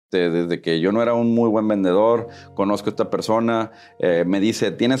desde que yo no era un muy buen vendedor, conozco a esta persona, me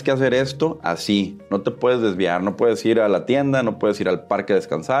dice, tienes que hacer esto así, no te puedes desviar, no puedes ir a la tienda, no puedes ir al parque a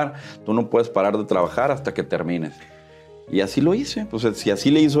descansar, tú no puedes parar de trabajar hasta que termines. Y así lo hice. Pues si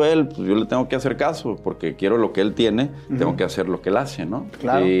así le hizo él, pues yo le tengo que hacer caso, porque quiero lo que él tiene, tengo que hacer lo que él hace, ¿no?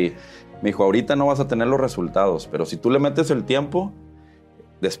 Claro. Y me dijo, ahorita no vas a tener los resultados, pero si tú le metes el tiempo,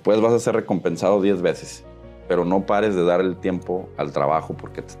 después vas a ser recompensado 10 veces. Pero no pares de dar el tiempo al trabajo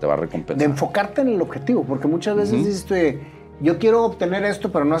porque te va a recompensar. De enfocarte en el objetivo, porque muchas veces dices, yo quiero obtener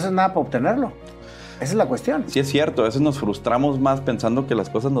esto, pero no haces nada para obtenerlo. Esa es la cuestión. Sí, es cierto. A veces nos frustramos más pensando que las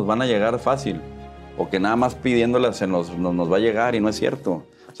cosas nos van a llegar fácil. O que nada más pidiéndolas nos va a llegar, y no es cierto.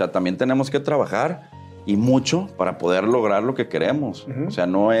 O sea, también tenemos que trabajar y mucho para poder lograr lo que queremos. O sea,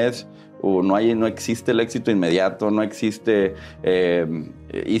 no existe el éxito inmediato, no existe...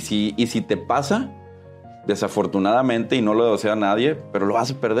 y si te pasa, desafortunadamente, y no lo desea a nadie, pero lo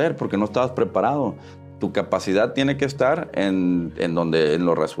vas a perder porque no estabas preparado. Tu capacidad tiene que estar en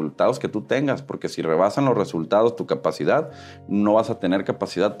los resultados que tú tengas, porque si rebasan los resultados tu capacidad, no vas a tener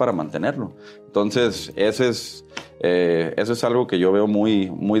capacidad para mantenerlo. Entonces, eso es algo que yo veo muy,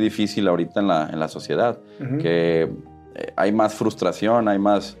 muy difícil ahorita en la sociedad, que hay más frustración, hay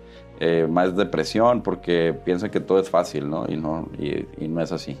más depresión, porque piensan que todo es fácil, ¿no? Y no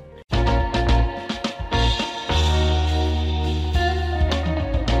es así.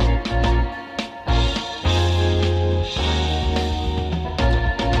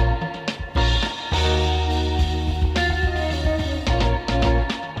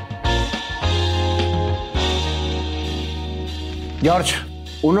 George,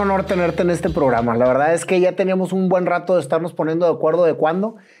 un honor tenerte en este programa. La verdad es que ya teníamos un buen rato de estarnos poniendo de acuerdo de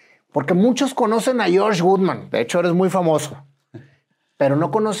cuándo, porque muchos conocen a George Goodman. De hecho, eres muy famoso, pero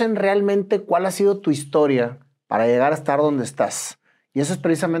no conocen realmente cuál ha sido tu historia para llegar a estar donde estás. Y eso es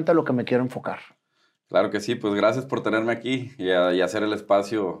precisamente a lo que me quiero enfocar. Claro que sí, pues gracias por tenerme aquí y hacer el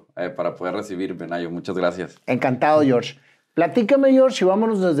espacio para poder recibirme, Nayo. Muchas gracias. Encantado, George. Platícame, George, y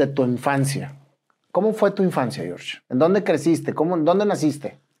vámonos desde tu infancia. ¿Cómo fue tu infancia, George? ¿En dónde creciste? ¿Dónde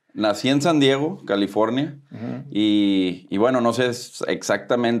naciste? Nací en San Diego, California, y bueno, no sé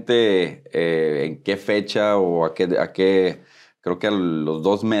exactamente en qué fecha o a qué, creo que a los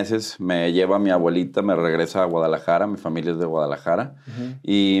 2 meses me lleva mi abuelita, me regresa a Guadalajara, mi familia es de Guadalajara,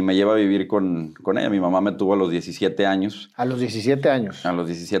 y me lleva a vivir con ella. Mi mamá me tuvo a los 17 años. A los 17 años. A los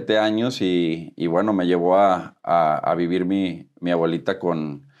 17 años, y bueno, me llevó a vivir mi abuelita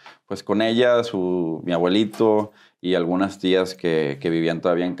con ella, mi abuelito y algunas tías que vivían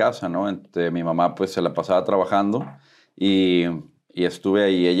todavía en casa, ¿no? Mi mamá pues se la pasaba trabajando y estuve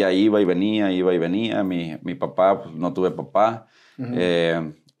ahí. Ella iba y venía. Mi papá, pues no tuve papá.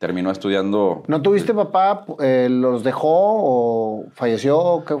 Terminó estudiando... ¿No tuviste papá? ¿Los dejó o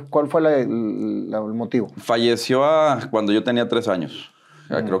falleció? ¿Cuál fue el motivo? Falleció cuando yo tenía 3 años.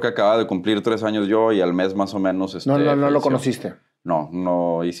 Creo que acababa de cumplir 3 años yo, y al mes más o menos No lo conociste.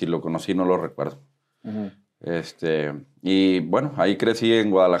 No, y si lo conocí no lo recuerdo. Y bueno, ahí crecí en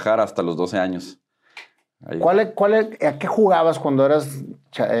Guadalajara hasta los 12 años. ¿A qué jugabas cuando eras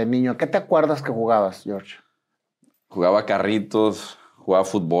niño? ¿A qué te acuerdas que jugabas, George? Jugaba carritos, jugaba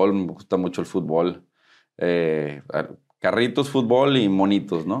fútbol, me gusta mucho el fútbol. Carritos, fútbol y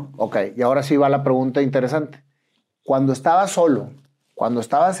monitos, ¿no? Ok, y ahora sí va la pregunta interesante. Cuando estabas solo, cuando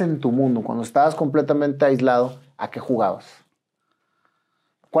estabas en tu mundo, cuando estabas completamente aislado, ¿a qué jugabas?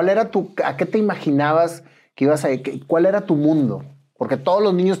 ¿A qué te imaginabas que ibas a ir? ¿Cuál era tu mundo? Porque todos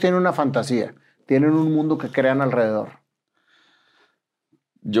los niños tienen una fantasía, tienen un mundo que crean alrededor.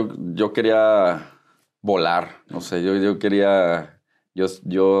 Yo quería volar, no sé, yo quería...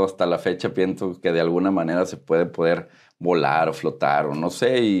 Yo hasta la fecha pienso que de alguna manera se puede poder volar o flotar o no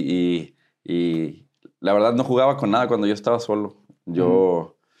sé, y la verdad no jugaba con nada cuando yo estaba solo.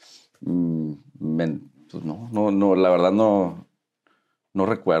 Yo, pues no, la verdad no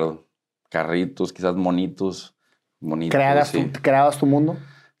recuerdo. Carritos, quizás monitos. ¿Creabas tu mundo?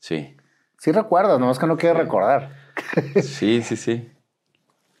 Sí. Sí recuerdas, nomás que no quieres recordar. Sí.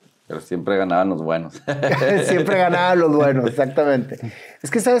 Pero siempre ganaban los buenos. Siempre ganaban los buenos, exactamente.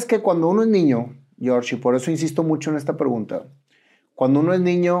 Es que sabes que cuando uno es niño, George, y por eso insisto mucho en esta pregunta, cuando uno es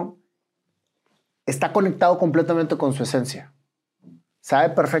niño, está conectado completamente con su esencia. Sabe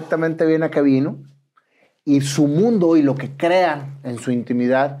perfectamente bien a qué vino, y su mundo y lo que crean en su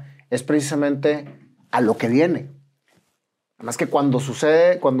intimidad es precisamente a lo que viene. Además que cuando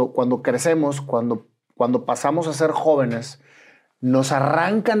sucede, cuando crecemos, cuando pasamos a ser jóvenes, nos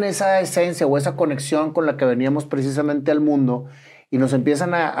arrancan esa esencia o esa conexión con la que veníamos precisamente al mundo y nos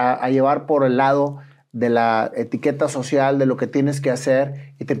empiezan a llevar por el lado de la etiqueta social, de lo que tienes que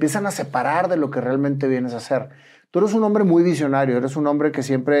hacer, y te empiezan a separar de lo que realmente vienes a hacer. Tú eres un hombre muy visionario, eres un hombre que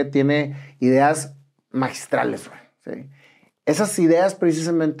siempre tiene ideas magistrales, ¿sí? Esas ideas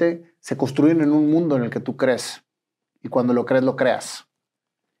precisamente se construyen en un mundo en el que tú crees, y cuando lo crees, lo creas.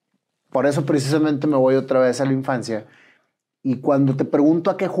 Por eso precisamente me voy otra vez a la infancia, y cuando te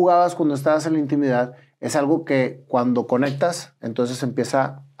pregunto a qué jugabas cuando estabas en la intimidad, es algo que cuando conectas, entonces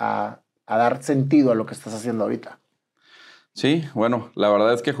empieza a dar sentido a lo que estás haciendo ahorita. Sí, bueno, la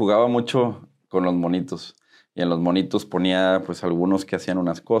verdad es que jugaba mucho con los monitos. Y en los monitos ponía, pues, algunos que hacían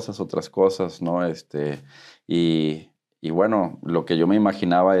unas cosas, otras cosas, ¿no? Y bueno, lo que yo me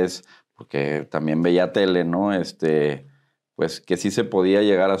imaginaba es, porque también veía tele, ¿no? Pues que sí se podía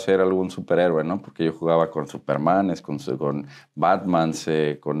llegar a ser algún superhéroe, ¿no? Porque yo jugaba con Supermanes, con Batmans,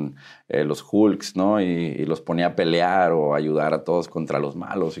 con los Hulks, ¿no? Y los ponía a pelear o ayudar a todos contra los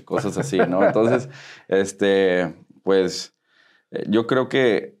malos y cosas así, ¿no? Entonces, pues yo creo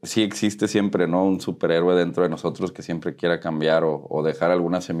que sí existe siempre, ¿no? Un superhéroe dentro de nosotros que siempre quiera cambiar o dejar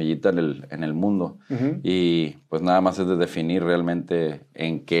alguna semillita en el mundo. Uh-huh. Y pues nada más es de definir realmente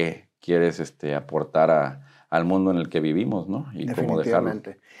en qué quieres aportar al mundo en el que vivimos, ¿no? Y cómo dejarlo.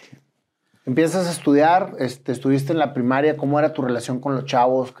 Empiezas a estudiar, estuviste en la primaria, ¿cómo era tu relación con los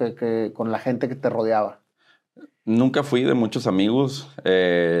chavos, con la gente que te rodeaba? Nunca fui de muchos amigos,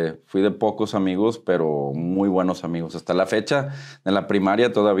 fui de pocos amigos, pero muy buenos amigos. Hasta la fecha, en la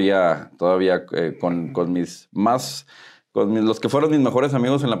primaria todavía con mis más, los que fueron mis mejores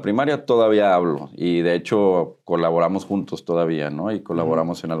amigos en la primaria todavía hablo. Y de hecho colaboramos juntos todavía, ¿no? Y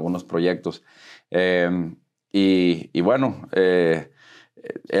colaboramos en algunos proyectos. Y bueno,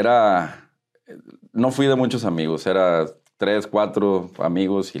 no fui de muchos amigos, era 3, 4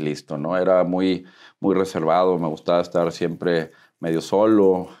 amigos y listo, ¿no? Era muy reservado, me gustaba estar siempre medio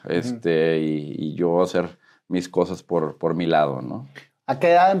solo, y yo hacer mis cosas por mi lado, ¿no? ¿A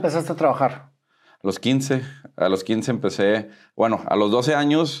qué edad empezaste a trabajar? A los 15 empecé, bueno, a los 12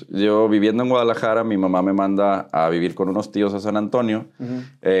 años, yo viviendo en Guadalajara, mi mamá me manda a vivir con unos tíos a San Antonio,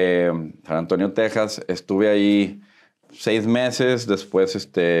 San Antonio, Texas. Estuve ahí 6 meses, después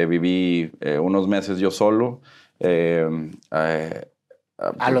viví unos meses yo solo.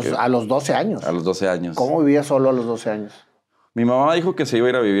 A los 12 años. A los 12 años. ¿Cómo vivías solo a los 12 años? Mi mamá dijo que se iba a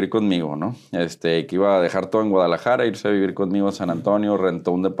ir a vivir conmigo, ¿no? Que iba a dejar todo en Guadalajara, irse a vivir conmigo a San Antonio,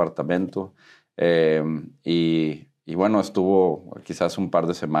 rentó un departamento. Y bueno, estuvo quizás un par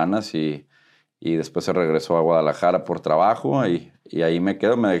de semanas y después se regresó a Guadalajara por trabajo y ahí me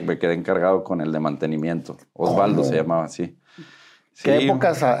quedé encargado con el de mantenimiento. Osvaldo se llamaba así. ¿Qué Sí.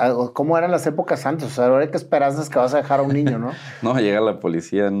 épocas, cómo eran las épocas antes? O sea, ahora qué esperanzas que vas a dejar a un niño, ¿no? No, llega la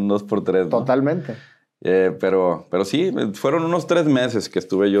policía en 2x3, ¿no? Totalmente. Pero sí, fueron unos 3 meses que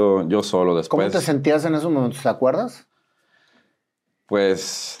estuve yo solo después. ¿Cómo te sentías en esos momentos? ¿Te acuerdas?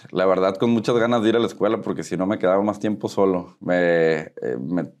 Pues la verdad con muchas ganas de ir a la escuela porque si no me quedaba más tiempo solo.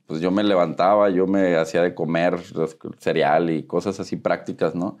 Pues yo me levantaba, yo me hacía de comer cereal y cosas así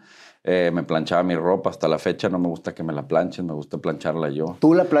prácticas, ¿no? Me planchaba mi ropa. Hasta la fecha no me gusta que me la planchen, me gusta plancharla yo.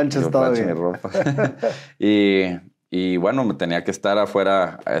 Tú la planchas todavía. Plancho mi ropa. Y bueno, me tenía que estar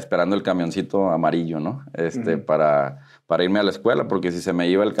afuera esperando el camioncito amarillo, ¿no? Para irme a la escuela porque si se me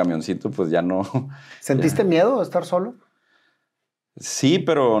iba el camioncito pues ya no. ¿Sentiste miedo de estar solo? Sí,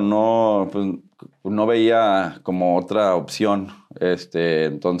 pero no, pues, no veía como otra opción.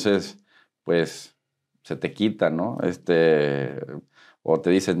 Entonces, pues, se te quita, ¿no? O te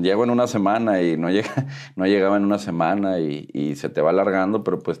dicen, llego en una semana y no llegaba en una semana y se te va alargando,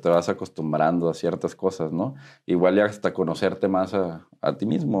 pero pues te vas acostumbrando a ciertas cosas, ¿no? Igual ya hasta conocerte más a ti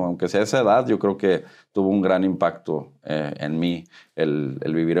mismo, aunque sea esa edad, yo creo que tuvo un gran impacto en mí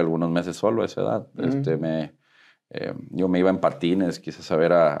el vivir algunos meses solo a esa edad. Yo me iba en patines, quise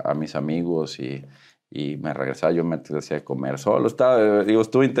saber a mis amigos y me regresaba, yo me hacía de comer solo.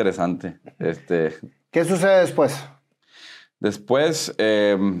 Estuvo interesante. ¿Qué sucede después? Después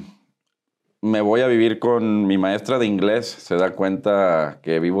me voy a vivir con mi maestra de inglés, se da cuenta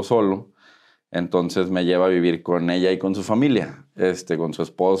que vivo solo, entonces me lleva a vivir con ella y con su familia, con su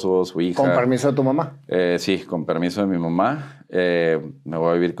esposo, su hija. ¿Con permiso de tu mamá? Sí, con permiso de mi mamá. Me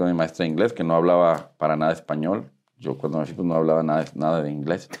voy a vivir con mi maestra de inglés, que no hablaba para nada español. Yo cuando me fui pues, no hablaba nada de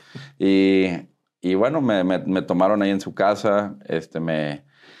inglés. Y bueno, me tomaron ahí en su casa,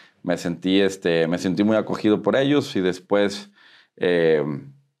 me sentí muy acogido por ellos y después se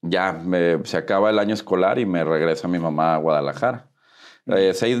acaba el año escolar y me regresa mi mamá a Guadalajara.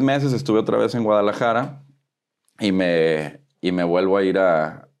 6 meses estuve otra vez en Guadalajara y me vuelvo a ir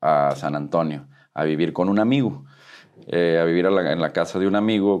a San Antonio a vivir con un amigo, a vivir en la casa de un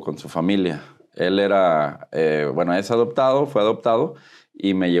amigo con su familia. Él era, bueno, fue adoptado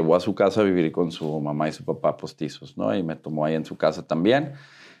y me llevó a su casa a vivir con su mamá y su papá postizos, ¿no? Y me tomó ahí en su casa también.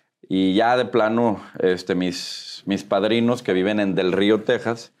 Y ya de plano, mis padrinos que viven en Del Río,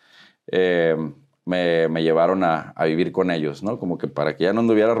 Texas, me llevaron a vivir con ellos, ¿no? Como que para que ya no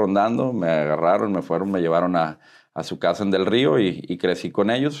anduviera rondando, me agarraron, me llevaron a su casa en Del Río y crecí con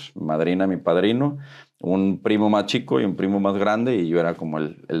ellos, mi madrina, mi padrino, un primo más chico y un primo más grande y yo era como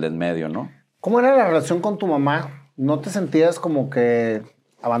el de en medio, ¿no? ¿Cómo era la relación con tu mamá? ¿No te sentías como que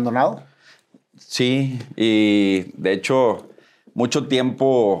abandonado? Sí, y de hecho mucho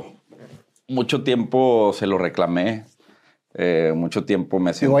tiempo se lo reclamé. Mucho tiempo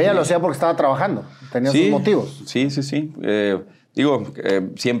me sentí... Digo, ella lo hacía porque estaba trabajando. Tenía sus motivos. Sí.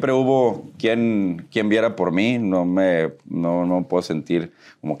 Siempre hubo quien viera por mí. No me puedo sentir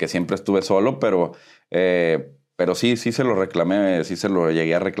como que siempre estuve solo, pero sí se lo reclamé, sí se lo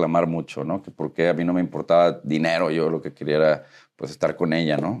llegué a reclamar mucho, ¿no? Que porque a mí no me importaba dinero, yo lo que quería era pues estar con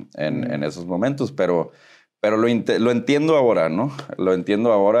ella, ¿no? En esos momentos, pero lo entiendo ahora, ¿no? Lo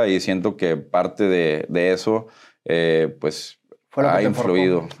entiendo ahora y siento que parte de eso... pues ha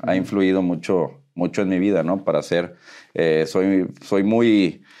influido mucho en mi vida, ¿no? Para ser, soy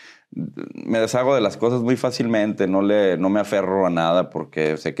muy, me deshago de las cosas muy fácilmente, no me aferro a nada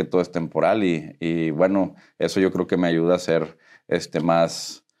porque sé que todo es temporal y bueno, eso yo creo que me ayuda a ser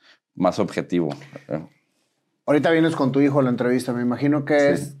más objetivo. Ahorita vienes con tu hijo a la entrevista, me imagino que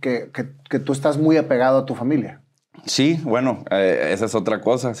es que tú estás muy apegado a tu familia. Sí, bueno, esa es otra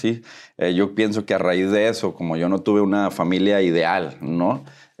cosa, sí. Yo pienso que a raíz de eso, como yo no tuve una familia ideal, ¿no?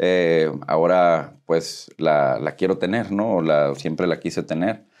 Ahora, pues, la quiero tener, ¿no? Siempre la quise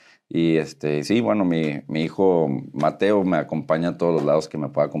tener. Y sí, bueno, mi hijo Mateo me acompaña a todos los lados que me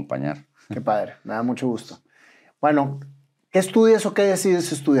pueda acompañar. Qué padre, me da mucho gusto. Bueno, ¿qué estudias o qué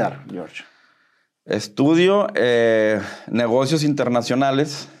decides estudiar, George? Estudio negocios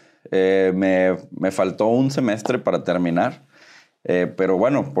internacionales. Me faltó un semestre para terminar, pero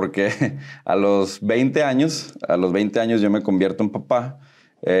bueno, porque a los 20 años yo me convierto en papá.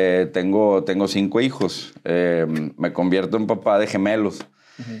 Tengo 5 hijos. Me convierto en papá de gemelos.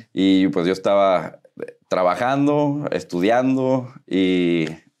 Y pues yo estaba trabajando, estudiando y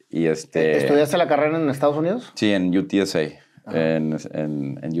 ¿Estudiaste la carrera en Estados Unidos? Sí, en UTSA, en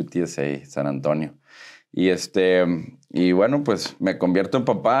UTSA, San Antonio. Y bueno, pues me convierto en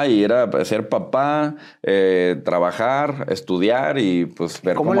papá y era ser papá, trabajar, estudiar y pues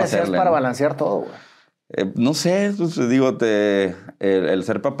ver cómo hacerle. ¿Cómo le hacías para balancear todo, güey? No sé, pues, digo, el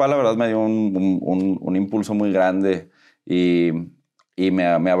ser papá la verdad me dio un impulso muy grande y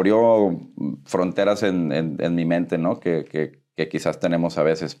me abrió fronteras en mi mente, ¿no? Que quizás tenemos a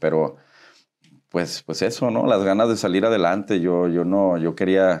veces, pero pues eso, ¿no? Las ganas de salir adelante. Yo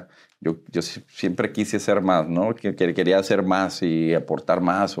siempre quise ser más, ¿no? Quería hacer más y aportar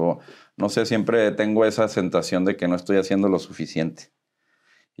más o no sé, siempre tengo esa sensación de que no estoy haciendo lo suficiente.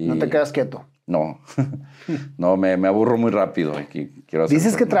 ¿No te quedas quieto? No, no, me aburro muy rápido.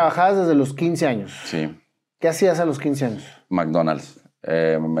 Dices que trabajabas desde los 15 años. Sí. ¿Qué hacías a los 15 años? McDonald's.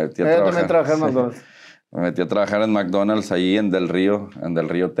 Me metí a trabajar. Yo también trabajé en McDonald's. Me metí a trabajar en McDonald's ahí en Del Río,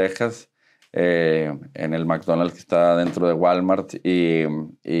 Texas. En el McDonald's que está dentro de Walmart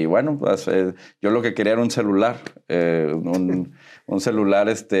y bueno, pues yo lo que quería era un celular, un celular,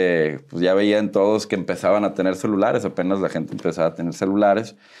 pues ya veía en todos que empezaban a tener celulares, apenas la gente empezaba a tener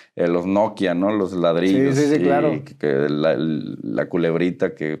celulares, los Nokia, ¿no? Los ladrillos. Sí, claro. La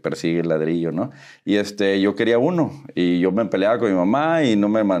culebrita que persigue el ladrillo, ¿no? Y yo quería uno y yo me peleaba con mi mamá y no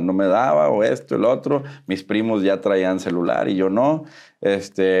me daba o esto, el otro. Mis primos ya traían celular y yo no.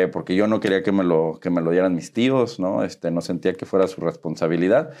 Porque yo no quería que me lo dieran mis tíos, ¿no? No sentía que fuera su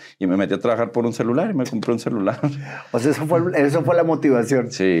responsabilidad y me metí a trabajar por un celular y me compré un celular. O sea, eso fue la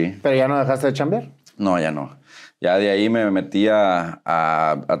motivación. Sí. ¿Pero ya no dejaste de chambear? No, ya no. Ya de ahí me metí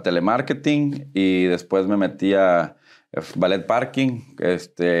a telemarketing y después me metí a valet parking,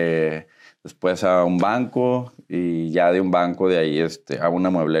 después a un banco y ya de un banco de ahí a una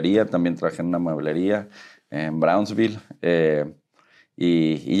mueblería. También trabajé en una mueblería en Brownsville.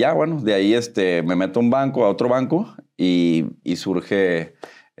 Y ya, bueno, de ahí me meto a otro banco y surge,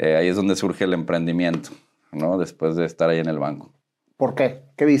 ahí es donde surge el emprendimiento, ¿no? Después de estar ahí en el banco. ¿Por qué?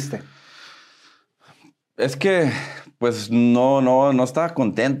 ¿Qué viste? Es que, pues, no estaba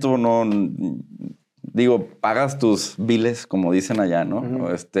contento, no, digo, pagas tus biles, como dicen allá, ¿no?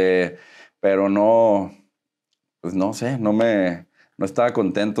 Uh-huh. Pero no, pues, no sé, no estaba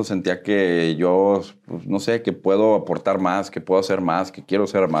contento, sentía que yo, pues, no sé, que puedo aportar más, que puedo hacer más, que quiero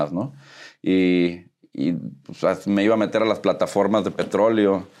ser más, ¿no? Y pues, me iba a meter a las plataformas de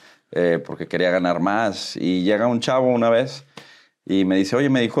petróleo, porque quería ganar más. Y llega un chavo una vez y me dice, oye,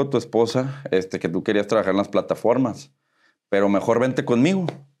 me dijo tu esposa que tú querías trabajar en las plataformas, pero mejor vente conmigo.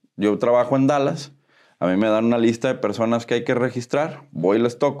 Yo trabajo en Dallas, a mí me dan una lista de personas que hay que registrar, voy,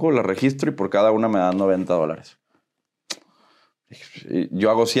 les toco, las registro y por cada una me dan $90.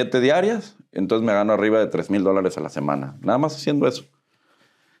 Yo hago 7 diarias, entonces me gano arriba de $3,000 a la semana, nada más haciendo eso.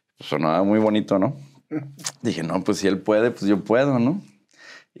 Sonaba muy bonito, ¿no? Dije, no, pues si él puede, pues yo puedo, ¿no?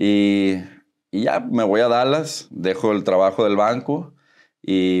 Y ya me voy a Dallas, dejo el trabajo del banco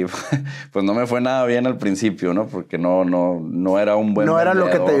y pues no me fue nada bien al principio, ¿no? Porque no era un buen No era lo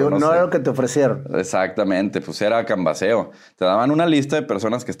que vendedor, no era lo que te ofrecieron. Exactamente, pues era cambaceo. Te daban una lista de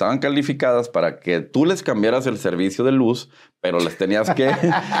personas que estaban calificadas para que tú les cambiaras el servicio de luz, pero les tenías que...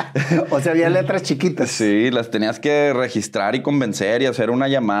 O sea, había letras chiquitas. Sí, las tenías que registrar y convencer y hacer una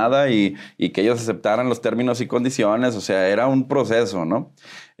llamada y que ellos aceptaran los términos y condiciones. O sea, era un proceso, ¿no?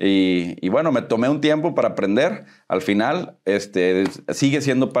 Y bueno, me tomé un tiempo para aprender. Al final, sigue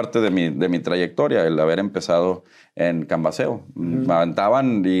siendo parte de mi trayectoria el haber empezado en cambaceo. Me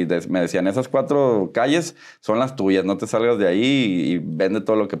aventaban y me decían, esas 4 calles son las tuyas, no te salgas de ahí y vende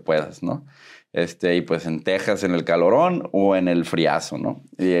todo lo que puedas, ¿no? Y pues en Texas, en el calorón o en el friazo, ¿no?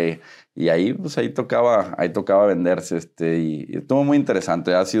 Y ahí, pues ahí tocaba venderse, y estuvo muy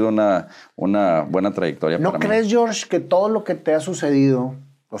interesante. Ha sido una buena trayectoria para mí. ¿No crees, George, que todo lo que te ha sucedido,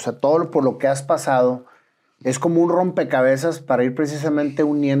 o sea, todo por lo que has pasado, es como un rompecabezas para ir precisamente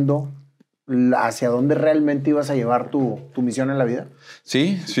uniendo hacia dónde realmente ibas a llevar tu misión en la vida?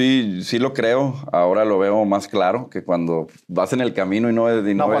 Sí lo creo. Ahora lo veo más claro que cuando vas en el camino y no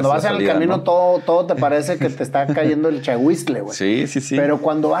cuando vas en el camino, ¿no? todo te parece que te está cayendo el chahuizle, güey. Sí. Pero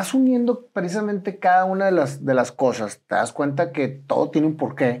cuando vas uniendo precisamente cada una de las cosas, te das cuenta que todo tiene un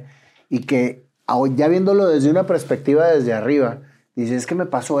porqué y que ya viéndolo desde una perspectiva desde arriba, dices, es que me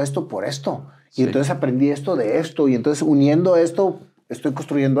pasó esto por esto. Y entonces aprendí esto de esto. Y entonces uniendo esto, estoy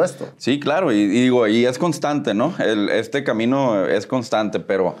construyendo esto. Sí, claro. Y digo, y es constante, ¿no? Este camino es constante,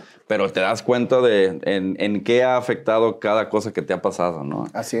 pero te das cuenta de en qué ha afectado cada cosa que te ha pasado, ¿no?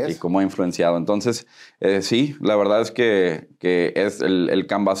 Así es. Y cómo ha influenciado. Entonces, sí, la verdad es que es el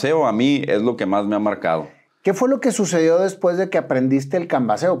cambaceo a mí es lo que más me ha marcado. ¿Qué fue lo que sucedió después de que aprendiste el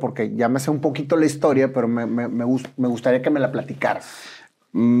cambaceo? Porque ya me sé un poquito la historia, pero me gustaría que me la platicaras.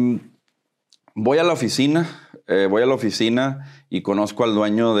 Voy a la oficina y conozco al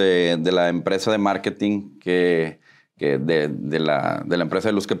dueño de la empresa de marketing de la empresa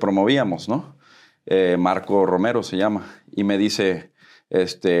de luz que promovíamos, ¿no? Marco Romero se llama. Y me dice,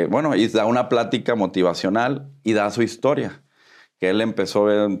 y da una plática motivacional y da su historia. Que él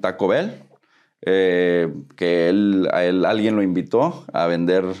empezó en Taco Bell, que alguien lo invitó a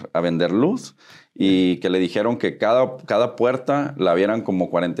vender luz y que le dijeron que cada puerta la vieran como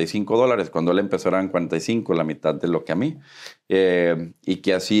 $45. Cuando él empezó eran 45, la mitad de lo que a mí. Y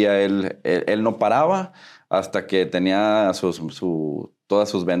que hacía él no paraba hasta que tenía todas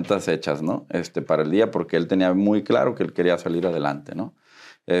sus ventas hechas, ¿no? Para el día, porque él tenía muy claro que él quería salir adelante, ¿no?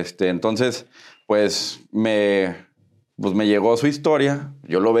 Entonces, pues me llegó su historia.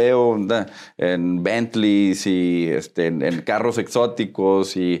 Yo lo veo en Bentleys y en carros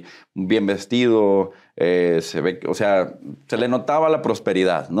exóticos y bien vestido. Se ve, o sea, se le notaba la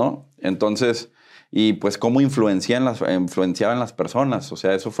prosperidad, ¿no? Entonces, y pues cómo influenciaba en las personas. O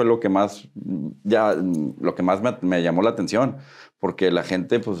sea, eso fue lo que más me llamó la atención, porque la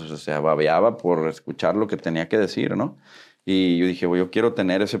gente pues se babeaba por escuchar lo que tenía que decir, ¿no? Y yo dije, yo quiero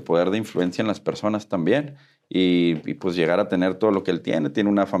tener ese poder de influencia en las personas también. Y pues llegar a tener todo lo que él tiene. Tiene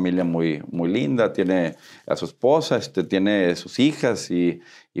una familia muy, muy linda, tiene a su esposa, tiene sus hijas y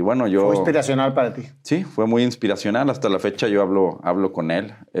bueno, yo... Fue inspiracional para ti. Sí, fue muy inspiracional. Hasta la fecha yo hablo con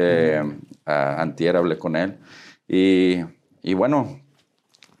él. Antier hablé con él. Y bueno...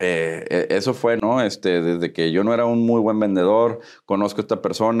 eso fue, ¿no? Desde que yo no era un muy buen vendedor, conozco a esta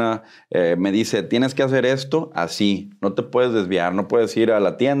persona, me dice, tienes que hacer esto así, no te puedes desviar, no puedes ir a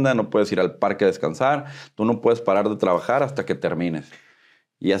la tienda, no puedes ir al parque a descansar, tú no puedes parar de trabajar hasta que termines.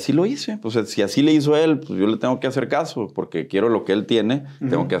 Y así lo hice, pues si así le hizo él, pues yo le tengo que hacer caso, porque quiero lo que él tiene,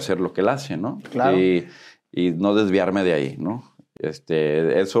 tengo que hacer lo que él hace, ¿no? Claro. Y no desviarme de ahí, ¿no?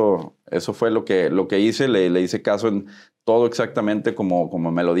 Eso fue lo que hice, le hice caso en todo exactamente como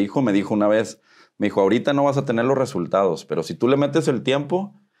me lo dijo. Me dijo una vez, ahorita no vas a tener los resultados, pero si tú le metes el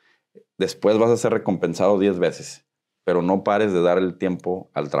tiempo, después vas a ser recompensado 10 veces. Pero no pares de dar el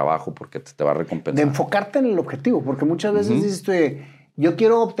tiempo al trabajo porque te va a recompensar. De enfocarte en el objetivo, porque muchas veces dices, yo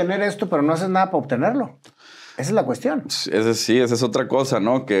quiero obtener esto, pero no haces nada para obtenerlo. Esa es la cuestión. Esa es otra cosa,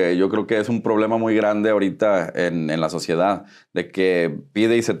 ¿no? Que yo creo que es un problema muy grande ahorita en la sociedad, de que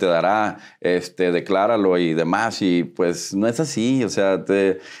pide y se te dará, decláralo y demás, y pues no es así, o sea,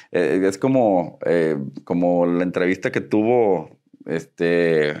 es como la entrevista que tuvo,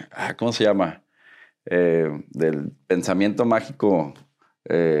 ¿cómo se llama? Del pensamiento mágico.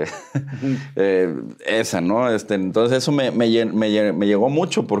 Esa, ¿no? Entonces eso me llegó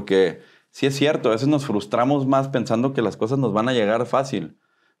mucho porque sí es cierto, a veces nos frustramos más pensando que las cosas nos van a llegar fácil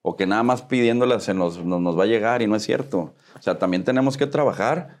o que nada más pidiéndolas nos va a llegar y no es cierto. O sea, también tenemos que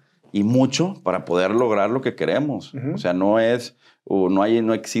trabajar y mucho para poder lograr lo que queremos. O sea, no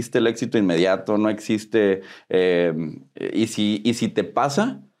existe el éxito inmediato, no existe... y si te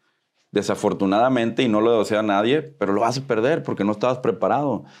pasa... Desafortunadamente, y no lo desea a nadie, pero lo vas a perder porque no estabas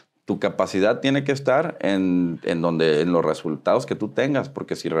preparado. Tu capacidad tiene que estar en los resultados que tú tengas,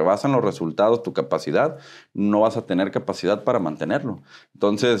 porque si rebasan los resultados tu capacidad, no vas a tener capacidad para mantenerlo.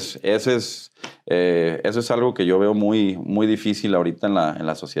 Entonces, eso es algo que yo veo muy, muy difícil ahorita en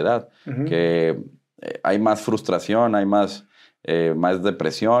la sociedad, que hay más frustración, hay más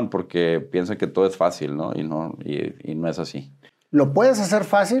depresión, porque piensan que todo es fácil, ¿no? Y no es así. Lo puedes hacer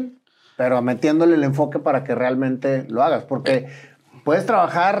fácil, pero metiéndole el enfoque para que realmente lo hagas. Porque puedes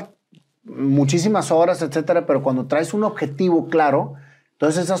trabajar muchísimas horas, etcétera, pero cuando traes un objetivo claro,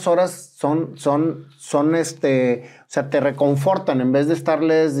 entonces esas horas son o sea, te reconfortan en vez de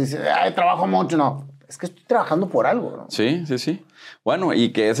estarles diciendo, ay, trabajo mucho. No, es que estoy trabajando por algo, ¿no? Sí. Bueno,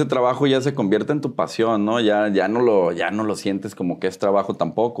 y que ese trabajo ya se convierta en tu pasión, ¿no? Ya no lo sientes como que es trabajo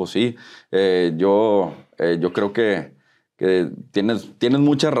tampoco, sí. Yo creo que tienes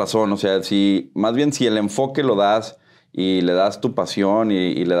mucha razón. O sea, más bien si el enfoque lo das y le das tu pasión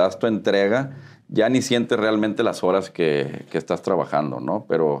y le das tu entrega, ya ni sientes realmente las horas que estás trabajando, ¿no?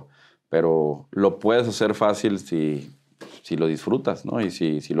 Pero lo puedes hacer fácil si lo disfrutas, ¿no? Y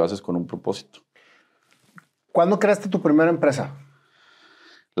si lo haces con un propósito. ¿Cuándo creaste tu primera empresa?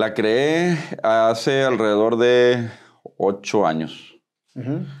 La creé hace alrededor de 8 años.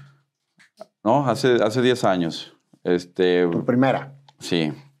 No, hace 10 años. ¿Tu primera?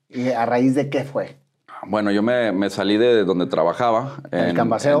 Sí. ¿Y a raíz de qué fue? Bueno, yo me salí de donde trabajaba. ¿En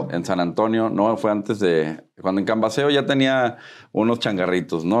Cambaseo? En San Antonio. No, fue antes de... Cuando en Cambaseo ya tenía unos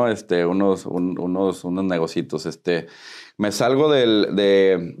changarritos, ¿no? Unos negocitos. Me salgo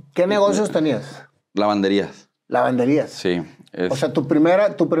 ¿Qué negocios tenías? Lavanderías. ¿Lavanderías? Sí. O sea, tu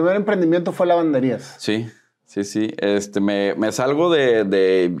primer emprendimiento fue lavanderías. Sí. Me salgo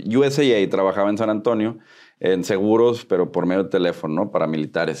de USAA, trabajaba en San Antonio, en seguros, pero por medio de teléfono, ¿no? Para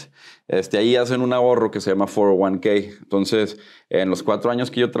militares. Ahí hacen un ahorro que se llama 401k. Entonces, en los 4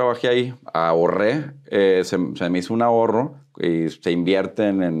 años que yo trabajé ahí, ahorré, se me hizo un ahorro y se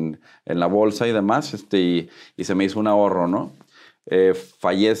invierten en la bolsa y demás, y se me hizo un ahorro, ¿no?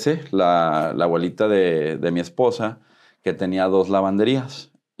 Fallece la abuelita de mi esposa, que tenía 2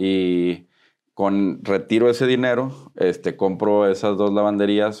 lavanderías, y retiro ese dinero, compro esas 2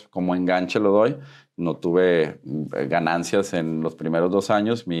 lavanderías, como enganche lo doy. No tuve ganancias en los primeros 2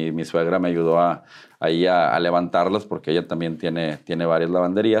 años. Mi suegra me ayudó a levantarlas porque ella también tiene varias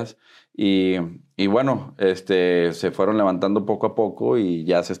lavanderías. Y bueno, se fueron levantando poco a poco y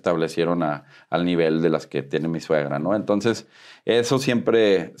ya se establecieron al nivel de las que tiene mi suegra, ¿no? Entonces, eso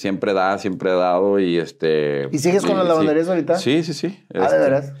siempre ha dado y ¿Y sigues con las lavanderías ahorita? Sí. ¿De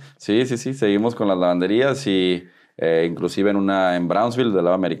veras? Sí, seguimos con las lavanderías y inclusive en Brownsville, del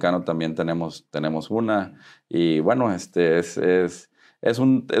lado americano, también tenemos una. Y bueno, es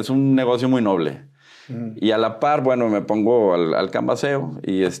un negocio muy noble. Y a la par, bueno, me pongo al canvaseo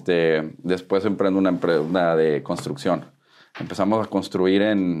y después emprendo una de construcción. Empezamos a construir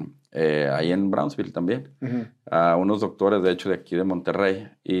ahí en Brownsville también. A unos doctores, de hecho, de aquí de Monterrey.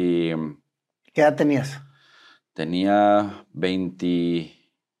 Y ¿qué edad tenías? Tenía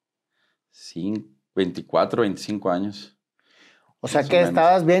 24, 25 años. O sea que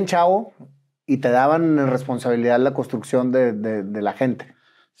estabas bien chavo y te daban en responsabilidad la construcción de la gente.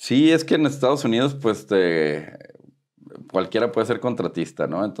 Sí, es que en Estados Unidos, pues, cualquiera puede ser contratista,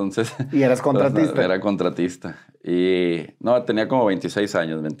 ¿no? Entonces... ¿Y eras contratista? Era contratista. Y no, tenía como 26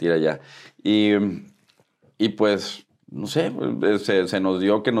 años, mentira ya. Y pues, no sé, se nos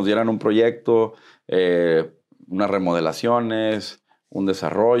dio que nos dieran un proyecto, unas remodelaciones, un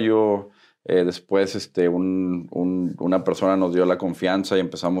desarrollo. Después una persona nos dio la confianza y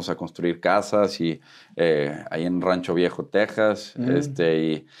empezamos a construir casas ahí en Rancho Viejo, Texas.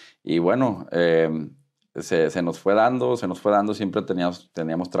 Y bueno, se nos fue dando, siempre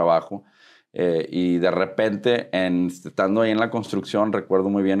teníamos trabajo. Y de repente, estando ahí en la construcción, recuerdo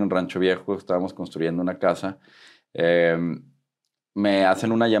muy bien en Rancho Viejo, estábamos construyendo una casa, me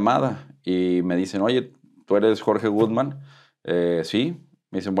hacen una llamada y me dicen, oye, ¿tú eres Jorge Goodman? Sí.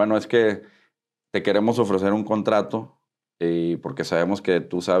 Me dicen, bueno, es que te queremos ofrecer un contrato porque sabemos que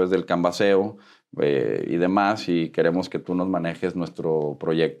tú sabes del canvaseo y demás y queremos que tú nos manejes nuestro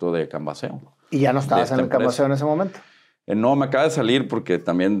proyecto de canvaseo. ¿Y ya no estabas en el canvaseo en ese momento? No, me acaba de salir porque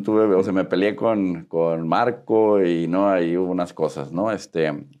también me peleé con Marco y no, ahí hubo unas cosas, ¿no?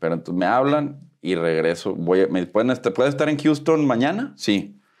 Pero entonces me hablan y regreso. ¿Puedes estar en Houston mañana?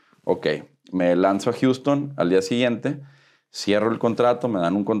 Sí. Ok. Me lanzo a Houston al día siguiente, cierro el contrato, me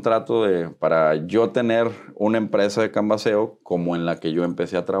dan un contrato para yo tener una empresa de canvaseo como en la que yo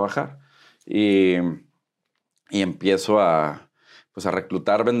empecé a trabajar. Y empiezo a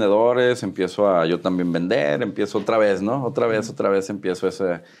reclutar vendedores, empiezo a yo también vender, empiezo otra vez, ¿no? Otra vez empiezo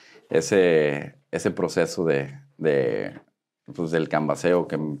ese proceso del canvaseo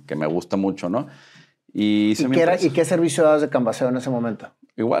que me gusta mucho, ¿no? ¿Y qué servicio dabas de canvaseo en ese momento?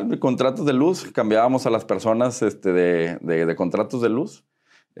 Igual, contratos de luz, cambiábamos a las personas de contratos de luz,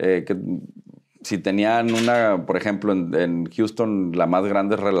 que si tenían por ejemplo, en Houston, la más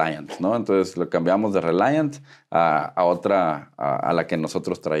grande es Reliant, ¿no? Entonces lo cambiamos de Reliant a otra, a la que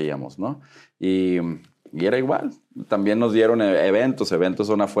nosotros traíamos, ¿no? Y era igual. También nos dieron eventos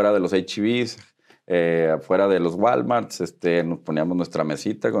son afuera de los H-E-Bs, afuera de los Walmarts, nos poníamos nuestra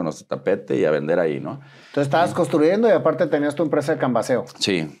mesita con nuestro tapete y a vender ahí, ¿no? Entonces estabas construyendo y aparte tenías tu empresa de canvaseo.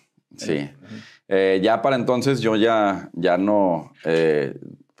 Sí. Ya para entonces yo ya no...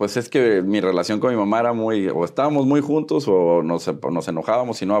 pues es que mi relación con mi mamá era o estábamos muy juntos o nos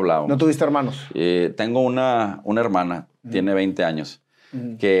enojábamos y no hablábamos. ¿No tuviste hermanos? Tengo una hermana, tiene 20 años,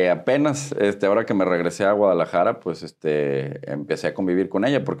 que apenas, ahora que me regresé a Guadalajara, pues empecé a convivir con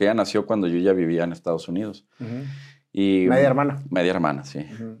ella, porque ella nació cuando yo ya vivía en Estados Unidos. ¿Media hermana? Media hermana, sí.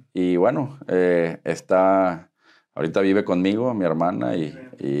 Y bueno, ahorita vive conmigo, mi hermana,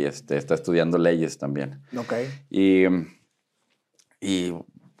 y está estudiando leyes también. Ok. Y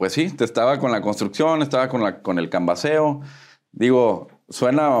pues sí, estaba con la construcción, estaba con el canvaseo. Digo,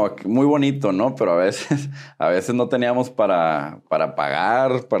 suena muy bonito, ¿no? Pero a veces no teníamos para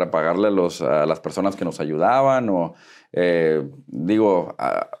pagarle a las personas que nos ayudaban.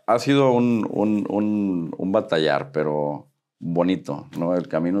 Ha sido un batallar, pero bonito, ¿no? El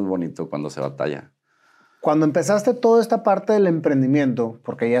camino es bonito cuando se batalla. Cuando empezaste toda esta parte del emprendimiento,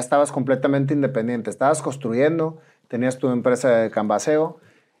 porque ya estabas completamente independiente, estabas construyendo, tenías tu empresa de canvaseo,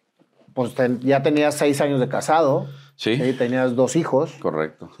 pues ya tenías 6 años de casado. Sí. ¿Sí? Tenías 2 hijos.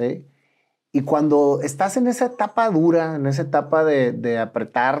 Correcto. ¿Sí? Y cuando estás en esa etapa dura, en esa etapa de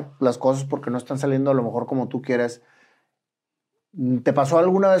apretar las cosas porque no están saliendo a lo mejor como tú quieres, ¿te pasó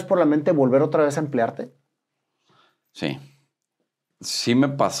alguna vez por la mente volver otra vez a emplearte? Sí. Sí me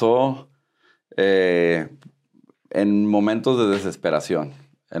pasó en momentos de desesperación.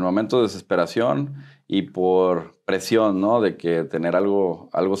 En momentos de desesperación y por presión, ¿no? De que tener algo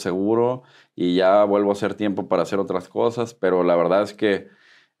seguro y ya vuelvo a hacer tiempo para hacer otras cosas, pero la verdad es que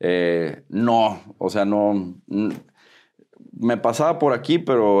no, o sea, no... Me pasaba por aquí,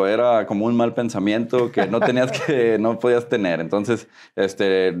 pero era como un mal pensamiento que no podías tener. Entonces,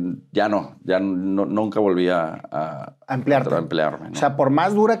 ya nunca volví a emplearte. A emplearme, ¿no? O sea, por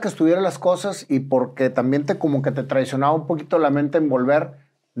más dura que estuvieran las cosas y porque también como que te traicionaba un poquito la mente en volver,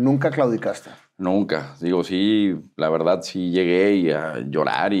 nunca claudicaste. Nunca. Digo, sí, la verdad sí llegué a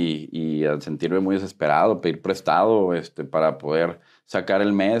llorar y a sentirme muy desesperado, pedir prestado para poder sacar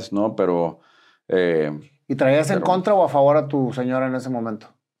el mes, ¿no? Pero... ¿Y traías en contra o a favor a tu señora en ese momento?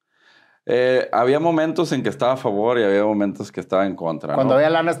 Había momentos en que estaba a favor y había momentos que estaba en contra. Cuando ¿no? había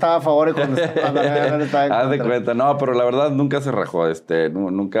lana estaba a favor y cuando había lana estaba en contra. Haz de cuenta, no, pero la verdad nunca se rajó.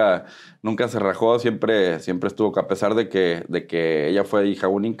 Nunca se rajó, siempre estuvo, a pesar de que ella fue hija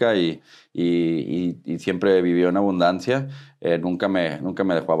única y siempre vivió en abundancia, nunca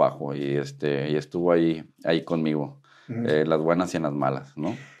me dejó abajo y estuvo ahí conmigo, las buenas y en las malas,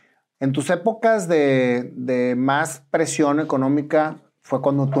 ¿no? En tus épocas de más presión económica fue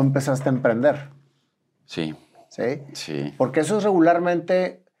cuando tú empezaste a emprender. Sí. ¿Sí? Sí. Porque eso es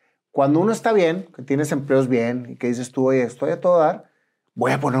regularmente, cuando uno está bien, que tienes empleos bien y que dices tú, oye, estoy a todo dar,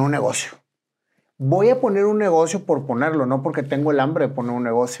 voy a poner un negocio. Voy a poner un negocio por ponerlo, no porque tengo el hambre de poner un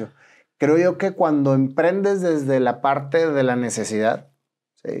negocio. Creo yo que cuando emprendes desde la parte de la necesidad,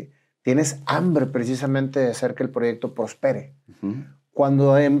 ¿sí? Tienes hambre precisamente de hacer que el proyecto prospere. Uh-huh.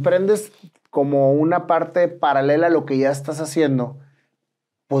 Cuando emprendes como una parte paralela a lo que ya estás haciendo,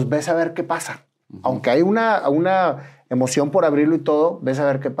 pues ves a ver qué pasa. Uh-huh. Aunque hay una emoción por abrirlo y todo, ves a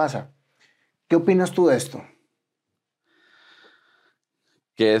ver qué pasa. ¿Qué opinas tú de esto?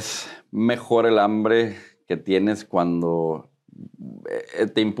 Que es mejor el hambre que tienes cuando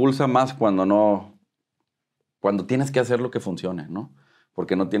te impulsa más cuando tienes que hacer lo que funcione, ¿no?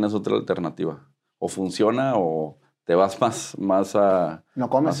 Porque no tienes otra alternativa. O funciona o te vas más a... No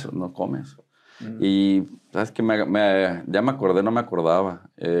comes. no comes. Y, ¿sabes qué? Ya me acordé, no me acordaba.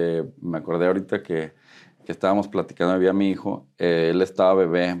 Me acordé ahorita que estábamos platicando, había mi hijo. Él estaba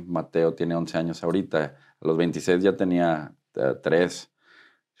bebé, Mateo tiene 11 años ahorita. A los 26 ya tenía 3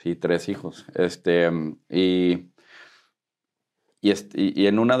 hijos. Y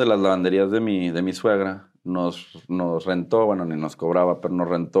en una de las lavanderías de mi suegra nos rentó, bueno, ni nos cobraba, pero nos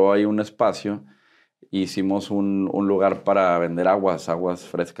rentó ahí un espacio. Hicimos un lugar para vender aguas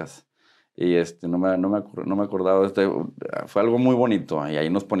frescas. Y no me acordaba. Fue algo muy bonito. Y ahí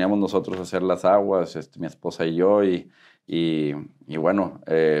nos poníamos nosotros a hacer las aguas, mi esposa y yo. Y bueno,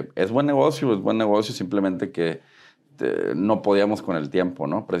 es buen negocio, simplemente que no podíamos con el tiempo,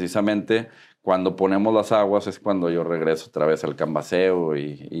 ¿no? Precisamente cuando ponemos las aguas es cuando yo regreso otra vez al canvaseo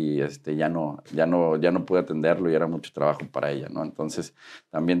y ya no pude atenderlo y era mucho trabajo para ella, ¿no? Entonces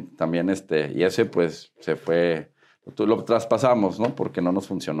también y ese pues se fue, lo traspasamos, ¿no? Porque no nos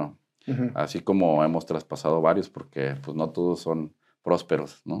funcionó. Uh-huh. Así como hemos traspasado varios porque pues no todos son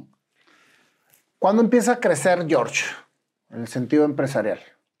prósperos, ¿no? ¿Cuándo empieza a crecer George en el sentido empresarial?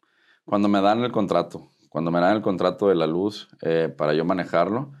 Cuando me dan el contrato. Cuando me dan el contrato de la luz para yo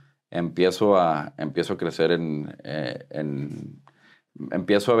manejarlo, empiezo a crecer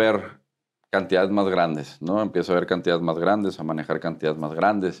empiezo a ver cantidades más grandes, ¿no? Empiezo a ver cantidades más grandes, a manejar cantidades más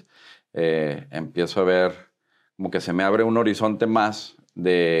grandes. Empiezo a ver como que se me abre un horizonte más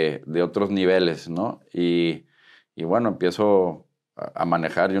de otros niveles, ¿no? Y bueno, empiezo a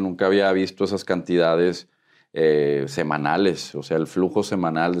manejar. Yo nunca había visto esas cantidades semanales, o sea, el flujo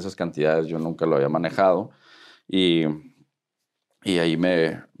semanal de esas cantidades yo nunca lo había manejado y ahí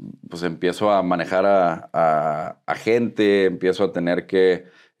pues empiezo a manejar a gente, empiezo a tener que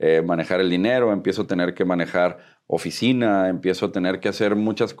manejar el dinero, empiezo a tener que manejar oficina, empiezo a tener que hacer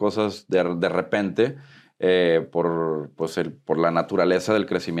muchas cosas de repente por la naturaleza del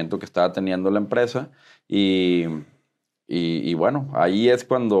crecimiento que estaba teniendo la empresa y bueno, ahí es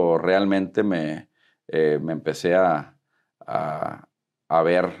cuando realmente me empecé a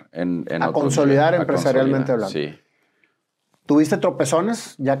ver a consolidar empresarialmente hablando. Sí. ¿Tuviste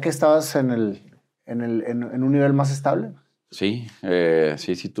tropezones ya que estabas en un nivel más estable? Sí,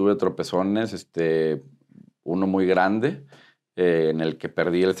 sí tuve tropezones. Uno muy grande en el que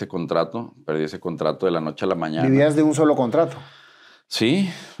perdí ese contrato de la noche a la mañana. ¿Vivías de un solo contrato? Sí,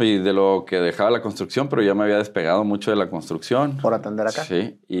 y de lo que dejaba la construcción, pero ya me había despegado mucho de la construcción. ¿Por atender acá?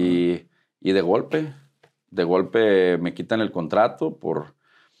 Sí, y de golpe me quitan el contrato por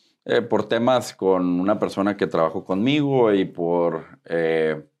temas con una persona que trabajó conmigo y por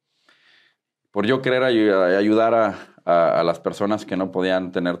yo querer ayudar a las personas que no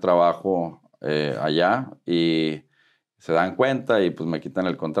podían tener trabajo allá y se dan cuenta y pues me quitan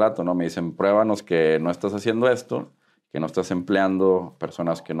el contrato, ¿no? Me dicen, pruébanos que no estás haciendo esto, que no estás empleando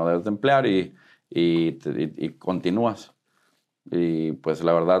personas que no debes de emplear y continúas. Y pues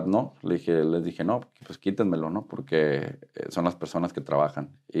la verdad no, les dije no, pues quítenmelo, ¿no? Porque son las personas que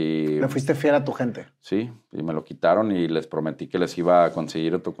trabajan. Y ¿le fuiste fiel a tu gente? Sí, y me lo quitaron y les prometí que les iba a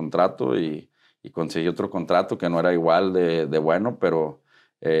conseguir otro contrato y conseguí otro contrato que no era igual de bueno, pero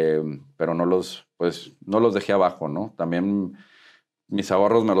no los dejé abajo, ¿no? También mis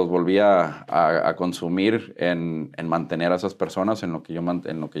ahorros me los volví a consumir en mantener a esas personas en lo que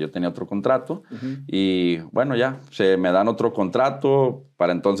yo tenía otro contrato. Uh-huh. Y bueno, ya se me dan otro contrato.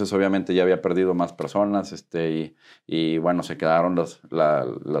 Para entonces obviamente ya había perdido más personas y bueno, se quedaron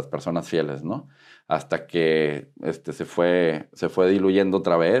las personas fieles, ¿no? Hasta que se fue diluyendo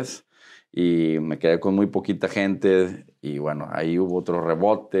otra vez y me quedé con muy poquita gente y bueno, ahí hubo otro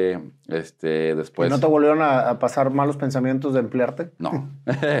rebote, después... ¿Y no te volvieron a pasar malos pensamientos de emplearte? No,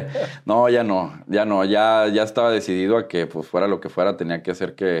 no, ya estaba decidido a que pues fuera lo que fuera, tenía que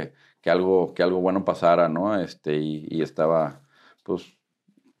hacer que algo bueno pasara, ¿no? Y estaba, pues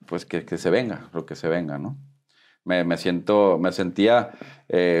que se venga, lo que se venga, ¿no? Me sentía,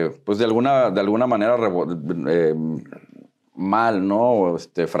 pues de alguna manera mal, ¿no?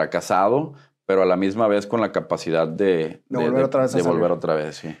 Fracasado, pero a la misma vez con la capacidad de volver otra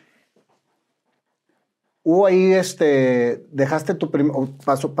vez, sí. Hubo ahí, dejaste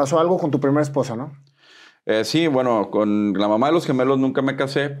pasó algo con tu primera esposa, ¿no? Sí, bueno, con la mamá de los gemelos nunca me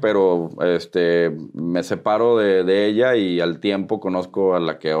casé, pero me separo de ella y al tiempo conozco a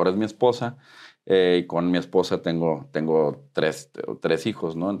la que ahora es mi esposa. Y con mi esposa tengo tres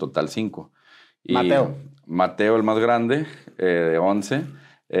hijos, ¿no? En total 5. Y Mateo. Mateo, el más grande, de 11.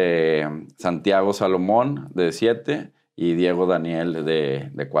 Santiago Salomón, de 7. Y Diego Daniel,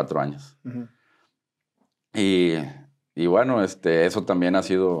 de 4 años. Uh-huh. Y bueno, eso también ha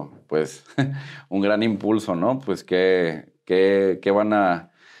sido, pues, un gran impulso, ¿no? Pues, ¿qué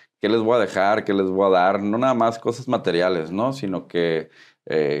les voy a dejar? ¿Qué les voy a dar? No nada más cosas materiales, ¿no? Sino que,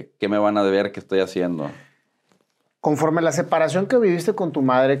 ¿qué me van a deber? ¿Qué estoy haciendo? Conforme la separación que viviste con tu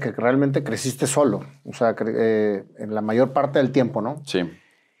madre, que realmente creciste solo, o sea, en la mayor parte del tiempo, ¿no? Sí.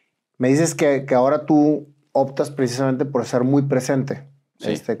 Me dices que ahora tú optas precisamente por ser muy presente,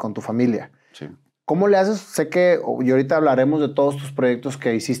 Sí. con tu familia. Sí. ¿Cómo le haces? Sé que, y ahorita hablaremos de todos tus proyectos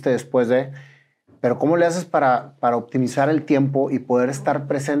que hiciste después de, pero ¿cómo le haces para optimizar el tiempo y poder estar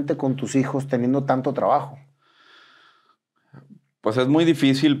presente con tus hijos teniendo tanto trabajo? Pues es muy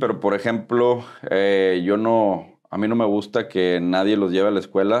difícil, pero por ejemplo, a mí no me gusta que nadie los lleve a la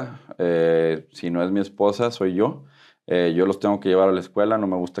escuela. Si no es mi esposa, soy yo. Yo los tengo que llevar a la escuela, no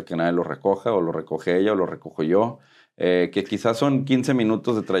me gusta que nadie los recoja, o lo recoge ella, o lo recojo yo. Que quizás son 15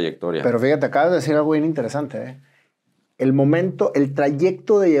 minutos de trayectoria. Pero fíjate, acabas de decir algo bien interesante, ¿eh? El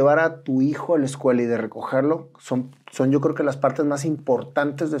trayecto de llevar a tu hijo a la escuela y de recogerlo son yo creo que las partes más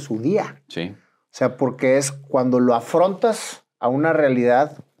importantes de su día. Sí. O sea, porque es cuando lo afrontas a una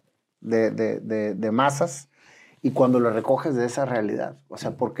realidad de masas y cuando lo recoges de esa realidad. O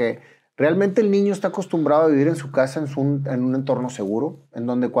sea, porque realmente el niño está acostumbrado a vivir en su casa en un entorno seguro, en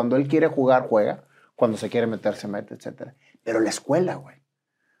donde cuando él quiere jugar, juega, cuando se quiere meter, se mete, etc. Pero la escuela, güey.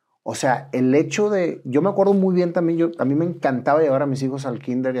 O sea, el hecho de... Yo me acuerdo muy bien también, a mí me encantaba llevar a mis hijos al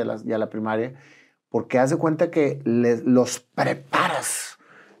kinder y a la primaria, porque haz de cuenta que los preparas,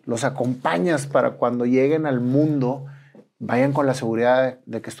 los acompañas para cuando lleguen al mundo, vayan con la seguridad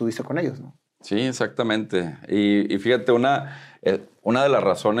de que estuviste con ellos, ¿no? Sí, exactamente. Y fíjate, una de las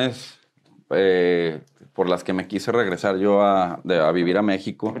razones por las que me quise regresar yo a vivir a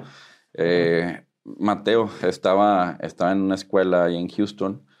México, Mateo estaba en una escuela ahí en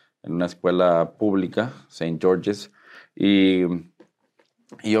Houston, en una escuela pública, St. George's, y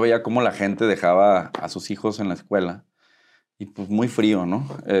yo veía cómo la gente dejaba a sus hijos en la escuela. Y pues muy frío, ¿no?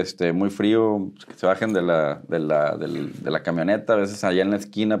 Muy frío, que se bajen de la camioneta, a veces allá en la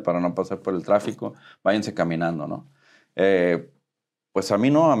esquina para no pasar por el tráfico, váyanse caminando, ¿no? Pues a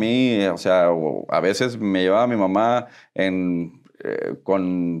mí no, o sea, a veces me llevaba mi mamá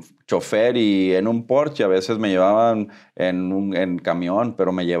con chofer y en un Porsche, a veces me llevaban en camión,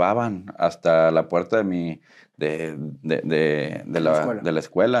 pero me llevaban hasta la puerta de la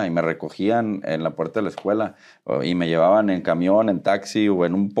escuela y me recogían en la puerta de la escuela y me llevaban en camión, en taxi o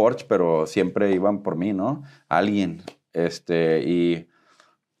en un Porsche, pero siempre iban por mí, ¿no? Alguien.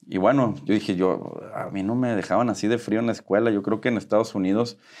 Y bueno, yo dije, a mí no me dejaban así de frío en la escuela. Yo creo que en Estados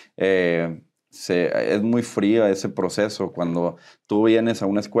Unidos es muy frío ese proceso. Cuando tú vienes a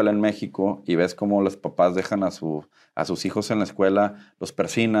una escuela en México y ves cómo los papás dejan a sus hijos en la escuela, los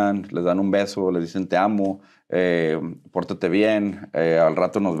persignan, les dan un beso, les dicen te amo, pórtate bien, al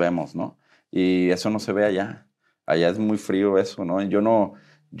rato nos vemos, ¿no? Y eso no se ve allá. Allá es muy frío eso, ¿no? Yo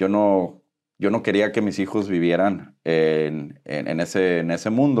no quería que mis hijos vivieran en ese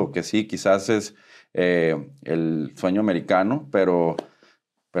mundo, que sí, quizás es el sueño americano, pero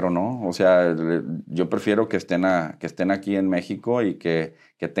no. O sea, yo prefiero que estén aquí en México y que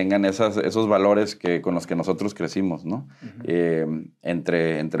tengan esos valores con los que nosotros crecimos, ¿no? Uh-huh.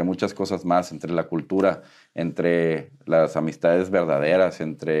 Entre muchas cosas más, entre la cultura, entre las amistades verdaderas,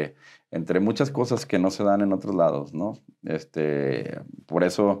 entre muchas cosas que no se dan en otros lados, ¿no? Por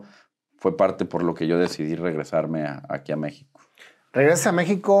eso fue parte por lo que yo decidí regresarme aquí a México. Regresas a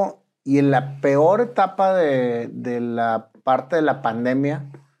México y en la peor etapa de la parte de la pandemia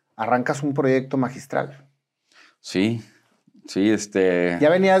arrancas un proyecto magistral. Sí. Ya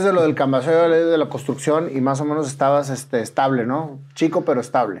venías de lo del canvaseo, de la construcción y más o menos estabas estable, ¿no? Chico, pero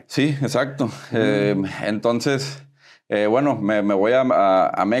estable. Sí, exacto. Entonces, bueno, me voy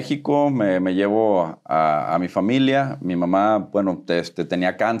a México, me llevo a mi familia. Mi mamá, bueno,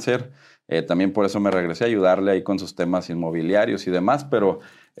 tenía cáncer. También por eso me regresé a ayudarle ahí con sus temas inmobiliarios y demás, pero...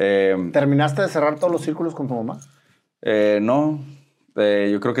 ¿Terminaste de cerrar todos los círculos con tu mamá? No,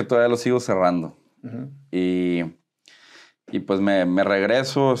 yo creo que todavía los sigo cerrando. Uh-huh. Y pues me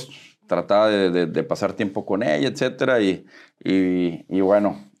regreso, trataba de pasar tiempo con ella, etcétera, y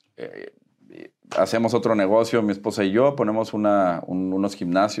bueno, hacemos otro negocio, mi esposa y yo, ponemos un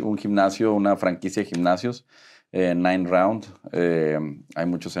gimnasio, una franquicia de gimnasios Nine Round. Hay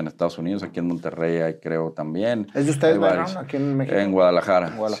muchos en Estados Unidos, aquí en Monterrey hay creo también. ¿Es de ustedes Hay Nine varios. Round aquí en México? En Guadalajara,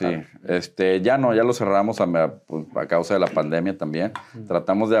 En Guadalajara. sí. Ya no, ya lo cerramos a causa de la pandemia también.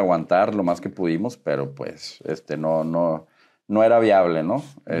 Tratamos de aguantar lo más que pudimos, pero pues no era viable, ¿no?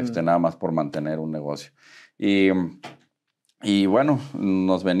 Nada más por mantener un negocio. Y bueno,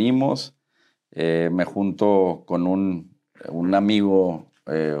 nos venimos, me junto con un amigo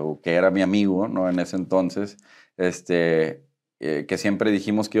que era mi amigo, ¿no? En ese entonces, que siempre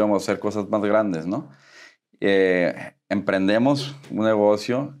dijimos que íbamos a hacer cosas más grandes, ¿no? Emprendemos un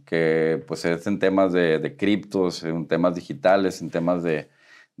negocio que pues es en temas de criptos, en temas digitales, en temas de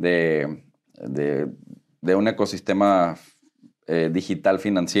un ecosistema digital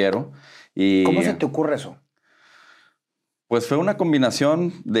financiero. ¿Cómo se te ocurre eso? Pues fue una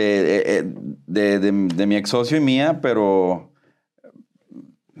combinación de mi ex socio y mía, pero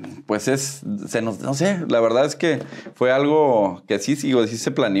pues no sé, la verdad es que fue algo que sí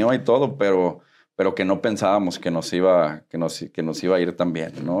se planeó y todo, pero que no pensábamos que nos iba a ir tan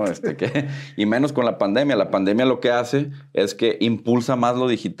bien, ¿no? Y menos con la pandemia. La pandemia lo que hace es que impulsa más lo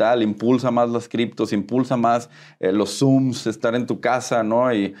digital, impulsa más las criptos, impulsa más los Zooms, estar en tu casa,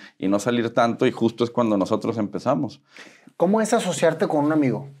 ¿no? Y no salir tanto, y justo es cuando nosotros empezamos. ¿Cómo es asociarte con un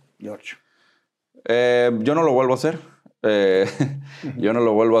amigo, George? Yo no lo vuelvo a hacer. Yo no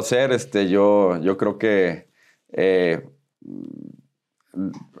lo vuelvo a hacer. Yo creo que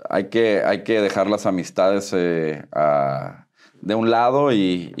hay que dejar las amistades de un lado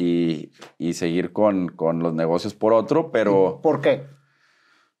y seguir con los negocios por otro, pero... ¿Por qué?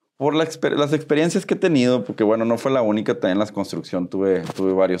 Por las experiencias que he tenido, porque bueno, no fue la única, también en la construcción tuve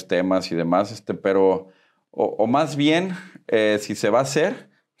varios temas y demás, pero... O más bien, si se va a hacer,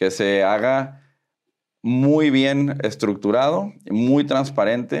 que se haga muy bien estructurado, muy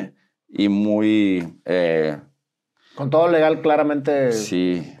transparente y muy... Con todo legal claramente.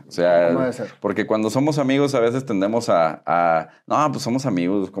 Sí, o sea, ¿cómo debe ser? porque cuando somos amigos a veces tendemos no, pues somos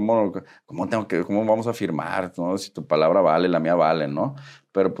amigos, ¿cómo vamos a firmar, ¿no? Si tu palabra vale, la mía vale, ¿no?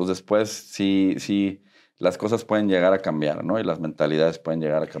 Pero pues después sí, las cosas pueden llegar a cambiar, ¿no? Y las mentalidades pueden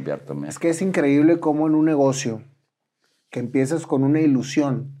llegar a cambiar también. Es que es increíble cómo en un negocio que empiezas con una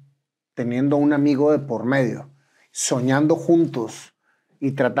ilusión, teniendo a un amigo de por medio, soñando juntos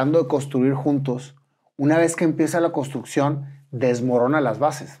y tratando de construir juntos, una vez que empieza la construcción, desmorona las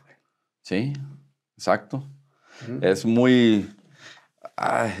bases. Sí, exacto. Es muy...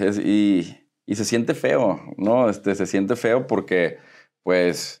 y se siente feo, ¿no? Se siente feo porque,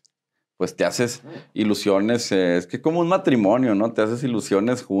 pues te haces ilusiones. Es que como un matrimonio, ¿no? Te haces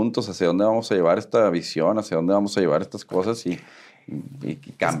ilusiones juntos hacia dónde vamos a llevar esta visión, hacia dónde vamos a llevar estas cosas y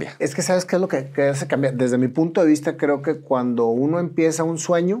cambia. Es que ¿sabes qué es lo que hace cambiar? Desde mi punto de vista, creo que cuando uno empieza un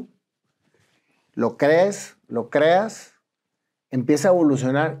sueño, lo creas, empieza a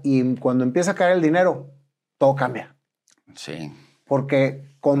evolucionar, y cuando empieza a caer el dinero, todo cambia. Sí. Porque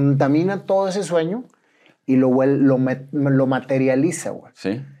contamina todo ese sueño y lo materializa, güey.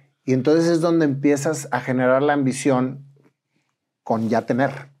 Sí. Y entonces es donde empiezas a generar la ambición con ya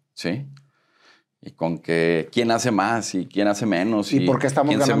tener. Sí. Y con que quién hace más y quién hace menos. Y por qué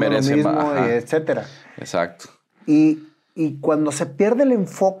estamos ganando lo mismo, y etcétera. Exacto. Y cuando se pierde el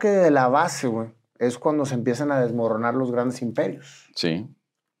enfoque de la base, güey, es cuando se empiezan a desmoronar los grandes imperios. Sí.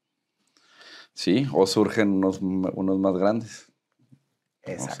 Sí, o surgen unos más grandes.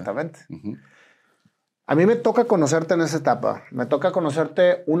 Exactamente. O sea, A mí me toca conocerte en esa etapa. Me toca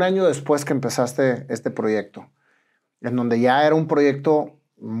conocerte un año después que empezaste este proyecto, en donde ya era un proyecto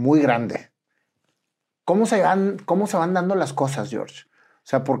muy grande. ¿Cómo se van dando las cosas, George? O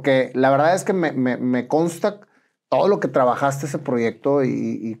sea, porque la verdad es que me consta todo lo que trabajaste ese proyecto,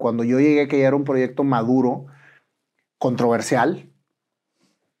 y cuando yo llegué, que ya era un proyecto maduro, controversial,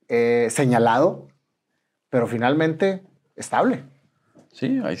 señalado, pero finalmente estable.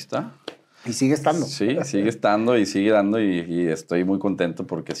 Sí, ahí está. Y sigue estando. Sí, sigue estando y sigue dando, y estoy muy contento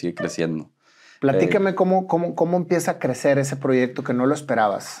porque sigue creciendo. Platícame cómo empieza a crecer ese proyecto que no lo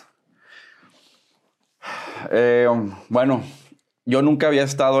esperabas. Bueno, yo nunca había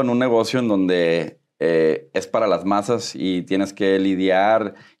estado en un negocio en donde es para las masas y tienes que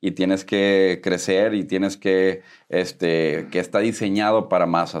lidiar y tienes que crecer y tienes que está diseñado para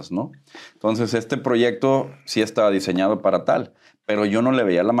masas, ¿no? Entonces, este proyecto sí estaba diseñado para tal, pero yo no le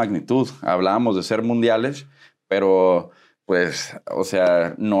veía la magnitud. Hablábamos de ser mundiales, pero pues, o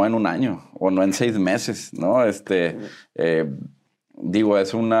sea, no en un año o no en 6 meses, ¿no? Digo,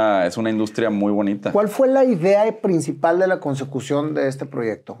 es una industria muy bonita. ¿Cuál fue la idea principal de la consecución de este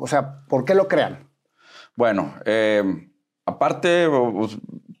proyecto? O sea, ¿por qué lo crean? Bueno, aparte,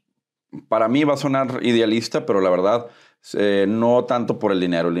 para mí va a sonar idealista, pero la verdad, no tanto por el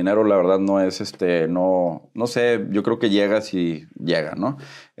dinero. El dinero, la verdad, no es, no sé, yo creo que llega si llega, ¿no?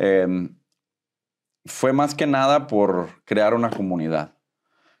 Fue más que nada por crear una comunidad.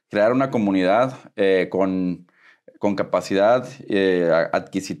 Crear una comunidad con capacidad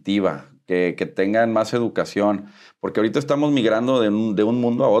adquisitiva, que tengan más educación, porque ahorita estamos migrando de un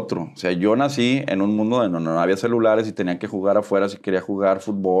mundo a otro. O sea, yo nací en un mundo donde no había celulares y tenía que jugar afuera si quería jugar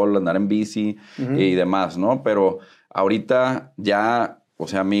fútbol, andar en bici y demás, ¿no? Pero ahorita ya, o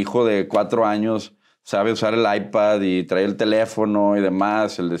sea, mi hijo de 4 años sabe usar el iPad y trae el teléfono y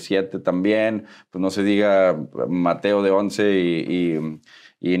demás, el de 7 también, pues no se diga Mateo de 11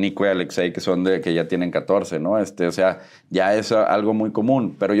 y Nico y Alexei, que son que ya tienen 14, ¿no? O sea, ya es algo muy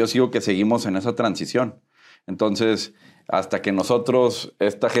común, pero yo sigo que seguimos en esa transición. Entonces, hasta que nosotros,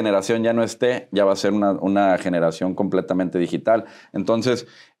 esta generación ya no esté, ya va a ser una generación completamente digital. Entonces,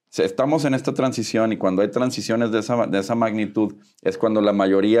 estamos en esta transición y cuando hay transiciones de esa magnitud es cuando la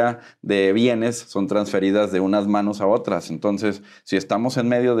mayoría de bienes son transferidas de unas manos a otras. Entonces, si estamos en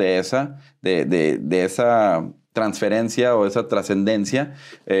medio de esa transferencia o esa trascendencia,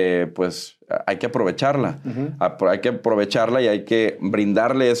 pues hay que aprovecharla. Hay que aprovecharla y hay que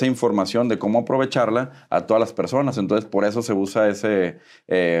brindarle esa información de cómo aprovecharla a todas las personas. Entonces, por eso se usa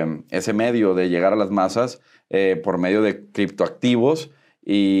ese medio de llegar a las masas por medio de criptoactivos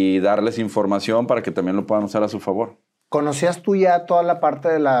y darles información para que también lo puedan usar a su favor. ¿Conocías tú ya toda la parte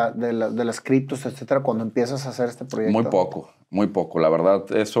de las criptos, etcétera, cuando empiezas a hacer este proyecto? Muy poco. La verdad,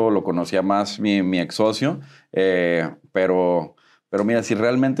 eso lo conocía más mi ex socio, pero mira, si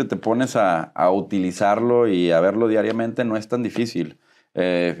realmente te pones a utilizarlo y a verlo diariamente, no es tan difícil.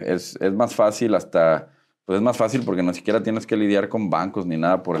 Es más fácil pues es más fácil porque ni siquiera tienes que lidiar con bancos ni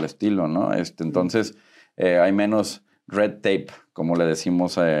nada por el estilo, ¿no? Entonces, hay menos red tape, como le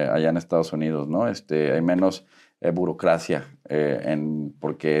decimos allá en Estados Unidos, ¿no? Hay menos burocracia,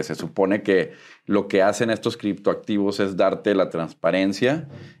 porque se supone que lo que hacen estos criptoactivos es darte la transparencia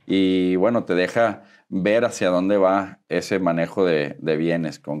y, bueno, te deja ver hacia dónde va ese manejo de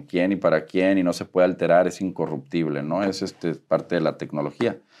bienes, con quién y para quién, y no se puede alterar, es incorruptible, ¿no? Es parte de la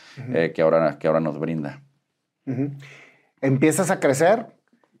tecnología que ahora nos brinda. Empiezas a crecer.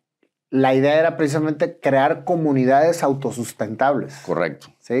 La idea era precisamente crear comunidades autosustentables. Correcto.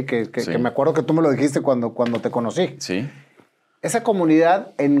 Sí, que me acuerdo que tú me lo dijiste cuando te conocí. Sí. ¿Esa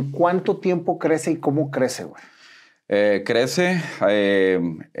comunidad en cuánto tiempo crece y cómo crece, güey? Crece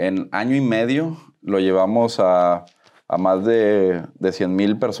en año y medio. Lo llevamos a más de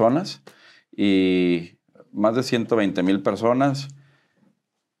 100,000 personas y más de 120,000 personas.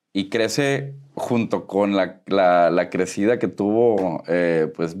 Y crece junto con la crecida que tuvo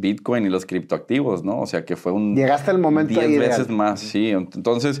pues Bitcoin y los criptoactivos, ¿no? O sea, que fue llegaste al momento 10 ideal. veces más, sí.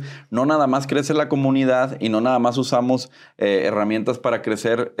 Entonces, no nada más crece la comunidad y no nada más usamos herramientas para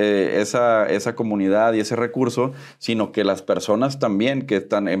crecer esa comunidad y ese recurso, sino que las personas también que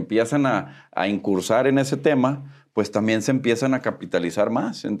empiezan a incursar en ese tema, pues también se empiezan a capitalizar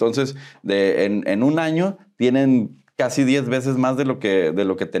más. Entonces, en un año tienen casi 10 veces más de lo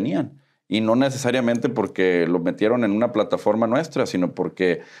que tenían. Y no necesariamente porque lo metieron en una plataforma nuestra, sino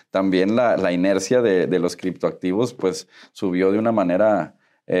porque también la inercia de los criptoactivos pues subió de una manera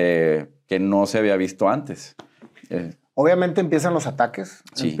que no se había visto antes. Obviamente empiezan los ataques,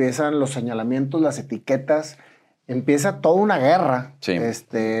 sí. Empiezan los señalamientos, las etiquetas, empieza toda una guerra sí.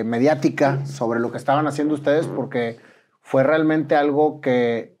 Mediática sobre lo que estaban haciendo ustedes, porque fue realmente algo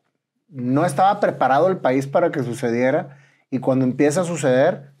que no estaba preparado el país para que sucediera, y cuando empieza a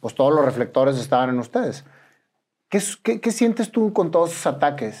suceder, pues todos los reflectores estaban en ustedes. ¿Qué sientes tú con todos esos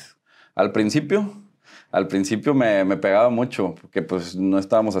ataques? Al principio me pegaba mucho, porque pues no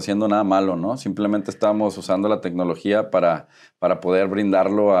estábamos haciendo nada malo, ¿no? Simplemente estábamos usando la tecnología para poder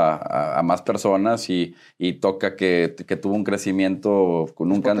brindarlo a más personas y toca que tuvo un crecimiento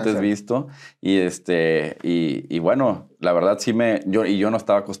nunca antes visto. Y bueno, la verdad sí yo no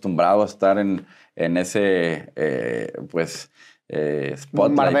estaba acostumbrado a estar en ese,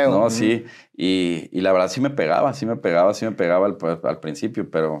 spotlight, Barbeo. ¿no? Sí, y la verdad sí me pegaba al principio,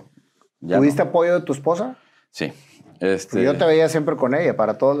 pero ya ¿Tuviste no. apoyo de tu esposa? Sí. Yo te veía siempre con ella,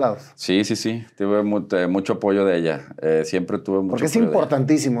 para todos lados. Sí. Tuve mucho apoyo de ella. Siempre tuve mucho Porque es apoyo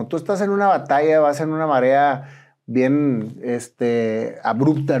importantísimo. Tú estás en una batalla, vas en una marea bien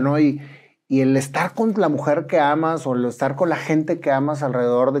abrupta, ¿no? Y el estar con la mujer que amas o el estar con la gente que amas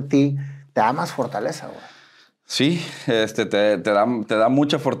alrededor de ti, te da más fortaleza, güey. Sí, te da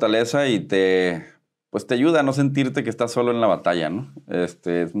mucha fortaleza y te ayuda a no sentirte que estás solo en la batalla, ¿no?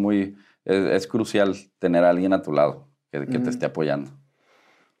 Es crucial tener a alguien a tu lado que te esté apoyando.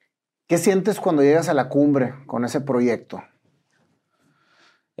 ¿Qué sientes cuando llegas a la cumbre con ese proyecto?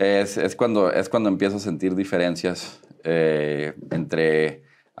 Es cuando empiezo a sentir diferencias entre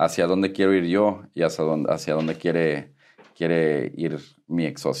hacia dónde quiero ir yo y hacia dónde quiere ir mi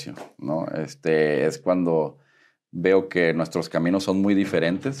ex socio, ¿no? Es cuando veo que nuestros caminos son muy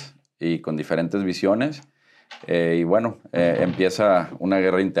diferentes y con diferentes visiones. Y bueno, empieza una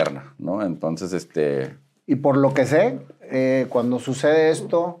guerra interna, ¿no? Entonces, Y por lo que sé, cuando sucede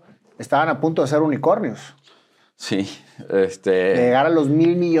esto, estaban a punto de ser unicornios. sí, De llegar a los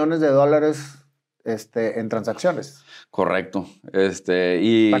 $1,000 millones en transacciones. correcto. Para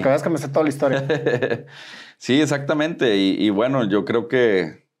que veas que me sé toda la historia. Sí, exactamente. Y bueno, yo creo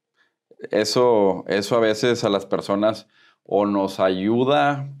que eso a veces a las personas o nos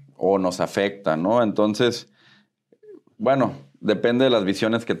ayuda o nos afecta, ¿no? Entonces, bueno, depende de las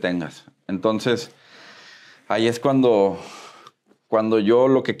visiones que tengas. Entonces, ahí es cuando yo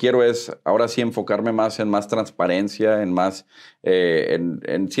lo que quiero es ahora sí enfocarme más en más transparencia, en más,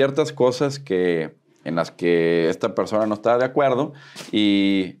 en ciertas cosas en las que esta persona no está de acuerdo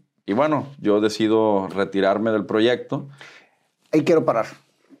y bueno, yo decido retirarme del proyecto. Ahí quiero parar,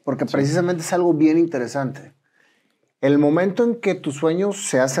 porque precisamente es algo bien interesante. El momento en que tu sueño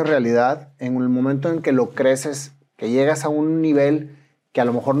se hace realidad, en el momento en que lo creces, que llegas a un nivel que a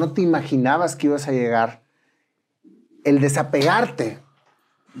lo mejor no te imaginabas que ibas a llegar, el desapegarte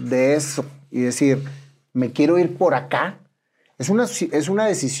de eso y decir, me quiero ir por acá, es una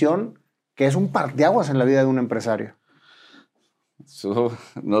decisión que es un parteaguas en la vida de un empresario.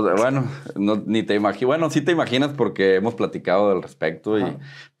 Bueno, ni te imaginas. Bueno, sí te imaginas porque hemos platicado al respecto,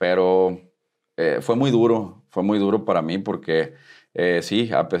 pero fue muy duro para mí porque sí,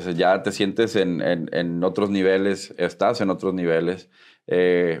 pues ya te sientes en otros niveles, estás en otros niveles,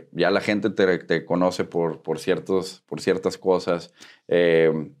 ya la gente te conoce por ciertas cosas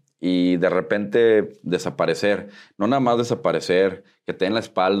y de repente desaparecer, no nada más desaparecer, que te den la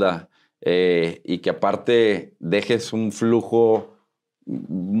espalda y que aparte dejes un flujo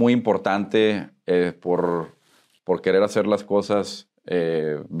muy importante por querer hacer las cosas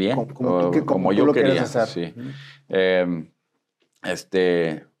bien, como yo lo quería. quieres hacer. Sí.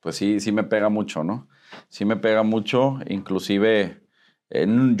 Pues sí me pega mucho, ¿no? Sí me pega mucho, inclusive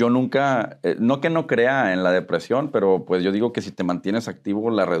yo nunca, no que no crea en la depresión, pero pues yo digo que si te mantienes activo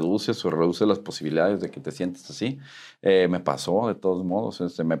la reduces o reduces las posibilidades de que te sientas así. Me pasó de todos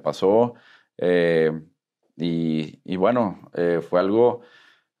modos, me pasó y bueno, fue algo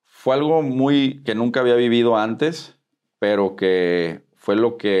muy que nunca había vivido antes, pero que fue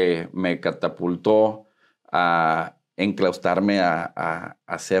lo que me catapultó a enclaustarme a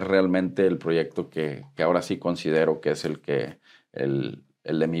hacer realmente el proyecto que ahora sí considero que es el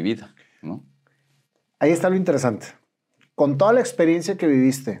de mi vida, ¿no? Ahí está lo interesante. Con toda la experiencia que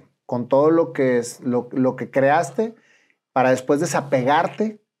viviste, con todo lo que lo que creaste, para después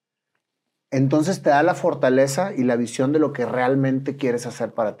desapegarte, entonces te da la fortaleza y la visión de lo que realmente quieres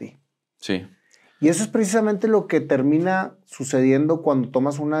hacer para ti. Sí. Y eso es precisamente lo que termina sucediendo cuando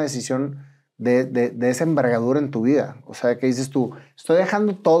tomas una decisión de esa envergadura en tu vida. O sea, que dices tú, estoy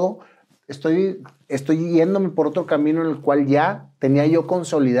dejando todo, estoy yéndome por otro camino en el cual ya tenía yo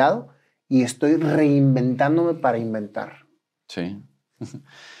consolidado y estoy reinventándome para inventar. Sí.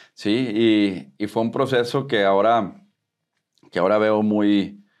 Sí, y fue un proceso que ahora veo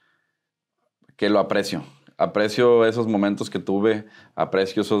que lo aprecio. Aprecio esos momentos que tuve,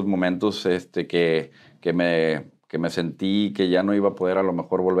 aprecio esos momentos que me sentí que ya no iba a poder a lo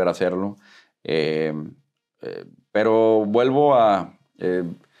mejor volver a hacerlo. Pero vuelvo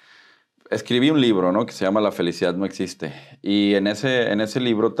escribí un libro, ¿no? Que se llama La felicidad no existe. Y en ese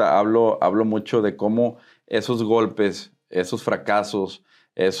libro hablo mucho de cómo esos golpes, esos fracasos,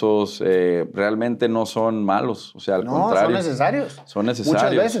 esos realmente no son malos. O sea, al contrario. Son necesarios. Son necesarios.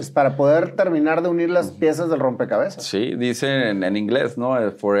 Muchas veces, para poder terminar de unir las piezas del rompecabezas. Sí, dicen en inglés,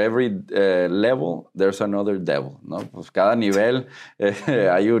 ¿no? For every level, there's another devil, ¿no? Pues cada nivel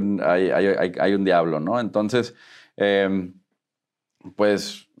hay un diablo, ¿no? Entonces,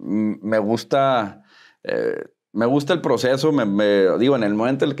 pues me gusta el proceso, digo, en el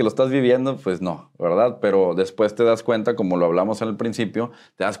momento en el que lo estás viviendo, pues no, ¿verdad? Pero después te das cuenta, como lo hablamos en el principio,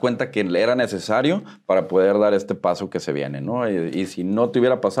 te das cuenta que era necesario para poder dar este paso que se viene, ¿no? Y si no te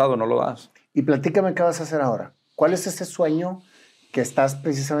hubiera pasado, no lo das. Y platícame qué vas a hacer ahora. ¿Cuál es ese sueño que estás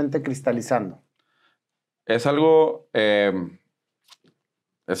precisamente cristalizando? Es algo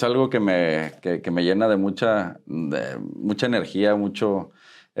que me llena de mucha energía, mucho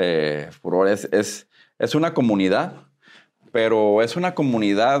furor. Es una comunidad, pero es una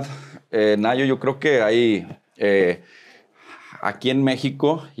comunidad, Nayo, yo creo que aquí en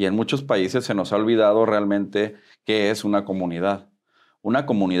México y en muchos países se nos ha olvidado realmente qué es una comunidad. Una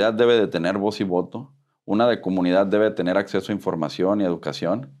comunidad debe de tener voz y voto. Comunidad debe tener acceso a información y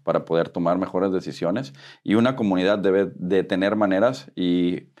educación para poder tomar mejores decisiones. Y una comunidad debe de tener maneras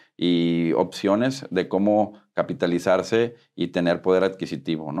y opciones de cómo capitalizarse y tener poder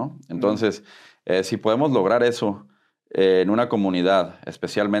adquisitivo, ¿no? Entonces, si podemos lograr eso en una comunidad,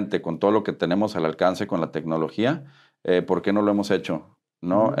 especialmente con todo lo que tenemos al alcance con la tecnología, ¿por qué no lo hemos hecho?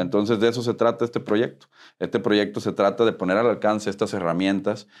 ¿No? Entonces, de eso se trata este proyecto. Este proyecto se trata de poner al alcance estas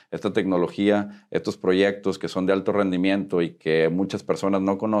herramientas, esta tecnología, estos proyectos que son de alto rendimiento y que muchas personas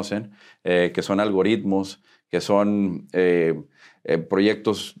no conocen, que son algoritmos, que son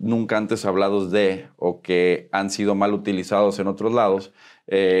proyectos nunca antes hablados de o que han sido mal utilizados en otros lados,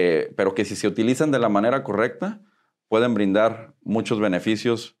 pero que si se utilizan de la manera correcta, pueden brindar muchos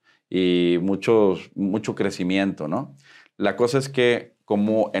beneficios y mucho crecimiento, ¿no? La cosa es que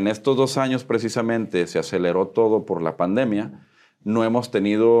como en estos 2 años precisamente se aceleró todo por la pandemia, no hemos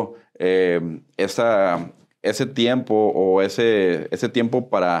tenido ese tiempo o ese tiempo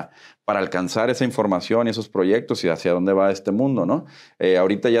para alcanzar esa información y esos proyectos y hacia dónde va este mundo, ¿no?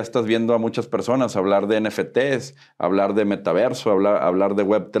 Ahorita ya estás viendo a muchas personas hablar de NFTs, hablar de metaverso, hablar de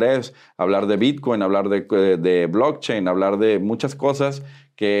Web3, hablar de Bitcoin, hablar de blockchain, hablar de muchas cosas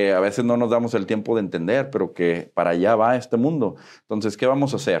que a veces no nos damos el tiempo de entender, pero que para allá va este mundo. Entonces, ¿qué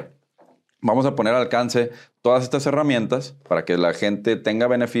vamos a hacer? Vamos a poner al alcance todas estas herramientas para que la gente tenga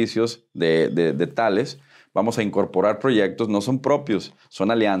beneficios de tales. Vamos a incorporar proyectos, no son propios, son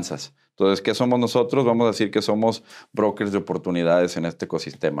alianzas. Entonces, ¿qué somos nosotros? Vamos a decir que somos brokers de oportunidades en este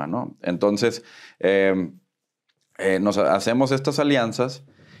ecosistema, ¿no? Entonces, nos hacemos estas alianzas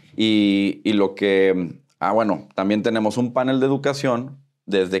y lo que... bueno, también tenemos un panel de educación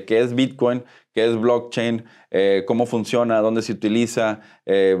desde qué es Bitcoin, qué es blockchain, cómo funciona, dónde se utiliza,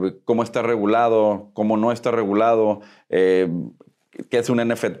 cómo está regulado, cómo no está regulado, qué es un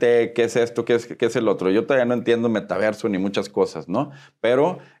NFT, qué es esto, qué es el otro. Yo todavía no entiendo metaverso ni muchas cosas, ¿no?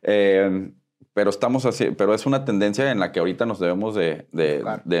 Pero es una tendencia en la que ahorita nos debemos de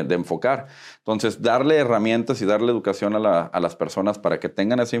enfocar. Entonces, darle herramientas y darle educación a las personas para que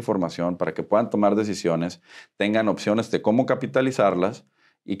tengan esa información, para que puedan tomar decisiones, tengan opciones de cómo capitalizarlas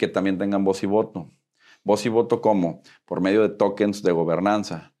y que también tengan voz y voto. ¿Voz y voto cómo? Por medio de tokens de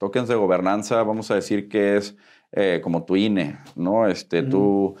gobernanza. Tokens de gobernanza, vamos a decir que es como tu INE, ¿no?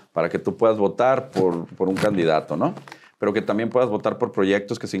 Para que tú puedas votar por un candidato, ¿no? Pero que también puedas votar por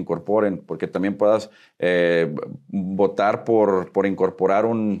proyectos que se incorporen, porque también puedas votar por incorporar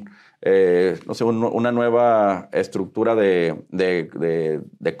una nueva estructura de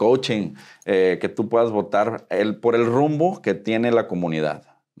coaching, que tú puedas votar por el rumbo que tiene la comunidad,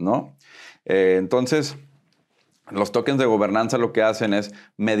 ¿no? Entonces, los tokens de gobernanza lo que hacen es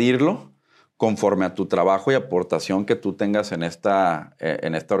medirlo conforme a tu trabajo y aportación que tú tengas en esta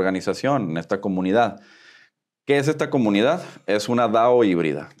organización, en esta comunidad. ¿Qué es esta comunidad? Es una DAO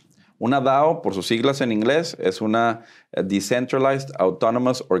híbrida. Una DAO, por sus siglas en inglés, es una Decentralized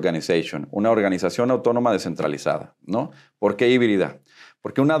Autonomous Organization, una organización autónoma descentralizada, ¿no? ¿Por qué híbrida?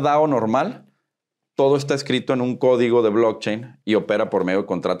 Porque una DAO normal, todo está escrito en un código de blockchain y opera por medio de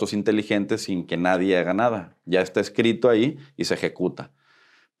contratos inteligentes sin que nadie haga nada. Ya está escrito ahí y se ejecuta.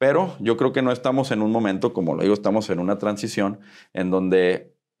 Pero yo creo que no estamos en un momento, como lo digo, estamos en una transición en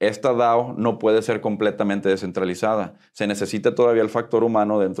donde esta DAO no puede ser completamente descentralizada. Se necesita todavía el factor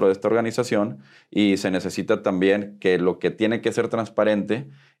humano dentro de esta organización y se necesita también que lo que tiene que ser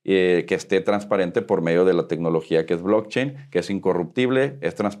transparente, que esté transparente por medio de la tecnología que es blockchain, que es incorruptible,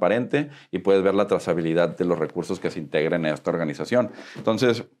 es transparente y puedes ver la trazabilidad de los recursos que se integren en esta organización.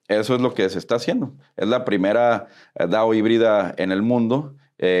 Entonces, eso es lo que se está haciendo. Es la primera DAO híbrida en el mundo,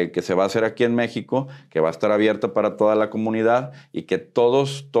 que se va a hacer aquí en México, que va a estar abierta para toda la comunidad y que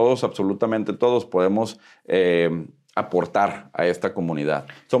todos, absolutamente todos podemos aportar a esta comunidad.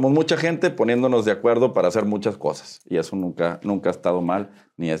 Somos mucha gente poniéndonos de acuerdo para hacer muchas cosas y eso nunca ha estado mal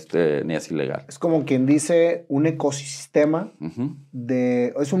ni es ilegal. Es como quien dice un ecosistema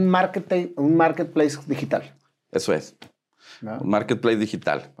es un marketplace digital. Eso es. ¿No? Un marketplace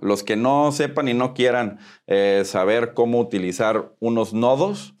digital. Los que no sepan y no quieran saber cómo utilizar unos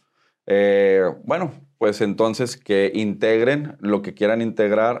nodos, pues entonces que integren lo que quieran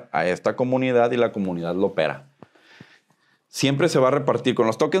integrar a esta comunidad y la comunidad lo opera. siempre se va a repartir. Con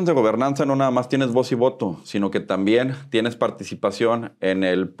los tokens de gobernanza no nada más tienes voz y voto, sino que también tienes participación en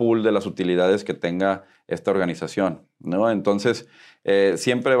el pool de las utilidades que tenga esta organización, ¿no? Entonces,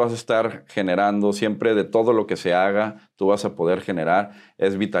 siempre vas a estar generando, siempre de todo lo que se haga, tú vas a poder generar.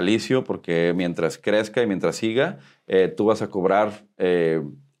 Es vitalicio porque mientras crezca y mientras siga, tú vas a cobrar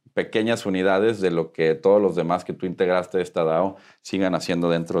pequeñas unidades de lo que todos los demás que tú integraste a esta DAO sigan haciendo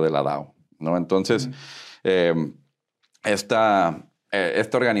dentro de la DAO, ¿no? Entonces, esta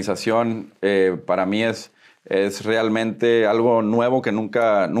organización para mí es realmente algo nuevo que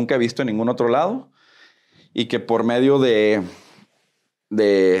nunca he visto en ningún otro lado y que por medio de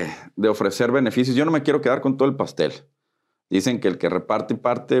ofrecer beneficios, yo no me quiero quedar con todo el pastel. Dicen que el que reparte y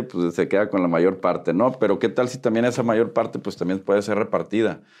parte, pues se queda con la mayor parte, ¿no? Pero ¿qué tal si también esa mayor parte, pues también puede ser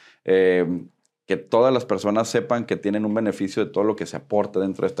repartida? Que todas las personas sepan que tienen un beneficio de todo lo que se aporta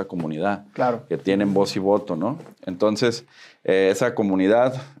dentro de esta comunidad. Claro. Que tienen voz y voto, ¿no? Entonces, esa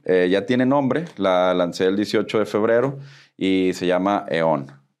comunidad ya tiene nombre. La lancé el 18 de febrero y se llama EON.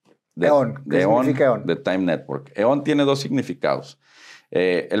 EON. ¿Qué significa EON? De Time Network. EON tiene dos significados.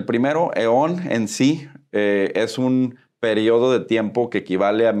 El primero, EON en sí, es un periodo de tiempo que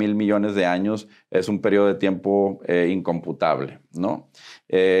equivale a 1,000 millones de años. Es un periodo de tiempo incomputable, ¿no?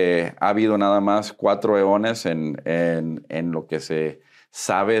 Ha habido nada más 4 eones en lo que se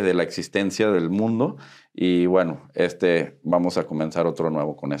sabe de la existencia del mundo. Y bueno, vamos a comenzar otro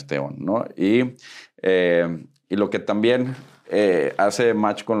nuevo con este eón, ¿no? Y lo que también hace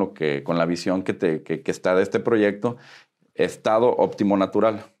match con la visión que está de este proyecto, estado óptimo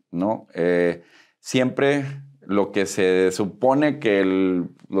natural, ¿no? Siempre lo que se supone que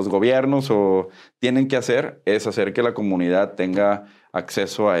los gobiernos tienen que hacer es hacer que la comunidad tenga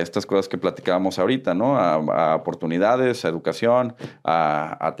acceso a estas cosas que platicábamos ahorita, ¿no? A oportunidades, a educación,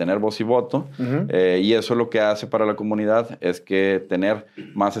 a tener voz y voto. Y eso lo que hace para la comunidad es que tener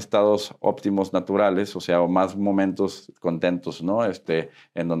más estados óptimos naturales, o sea, o más momentos contentos, ¿no?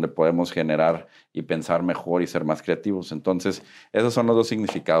 En donde podemos generar y pensar mejor y ser más creativos. Entonces, esos son los dos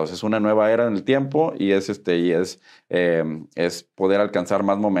significados. Es una nueva era en el tiempo y es poder alcanzar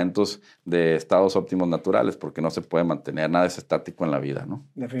más momentos de estados óptimos naturales, porque no se puede mantener, nada es estático en la vida, ¿no?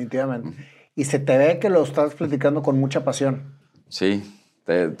 Definitivamente. Y se te ve que lo estás platicando con mucha pasión. Sí,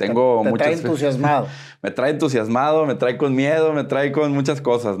 tengo muchas... Te trae entusiasmado. Me trae entusiasmado, me trae con miedo, me trae con muchas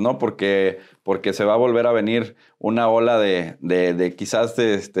cosas, ¿no? Porque se va a volver a venir una ola de quizás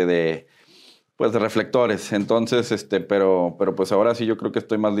pues de reflectores. Entonces, pero pues ahora sí yo creo que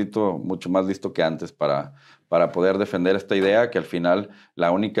estoy mucho más listo que antes para poder defender esta idea que al final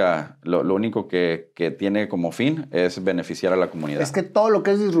lo único que tiene como fin es beneficiar a la comunidad. Es que todo lo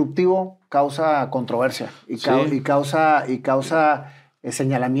que es disruptivo causa controversia y causa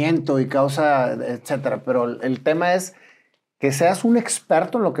señalamiento y causa etcétera. Pero el tema es que seas un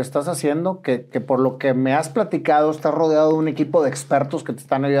experto en lo que estás haciendo, que por lo que me has platicado estás rodeado de un equipo de expertos que te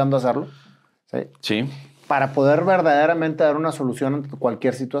están ayudando a hacerlo. Sí. Para poder verdaderamente dar una solución ante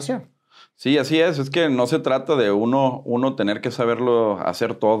cualquier situación. Sí, así es. Es que no se trata de uno tener que saberlo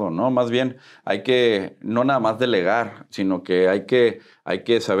hacer todo, ¿no? Más bien hay que no nada más delegar, sino que hay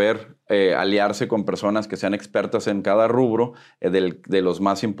que saber aliarse con personas que sean expertas en cada rubro de los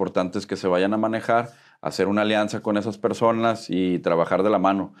más importantes que se vayan a manejar, hacer una alianza con esas personas y trabajar de la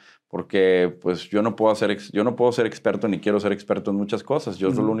mano. Porque pues yo no puedo ser experto ni quiero ser experto en muchas cosas. Yo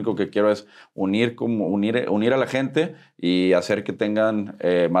lo único que quiero es unir a la gente y hacer que tengan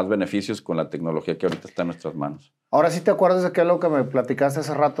más beneficios con la tecnología que ahorita está en nuestras manos. Ahora sí te acuerdas de aquello que me platicaste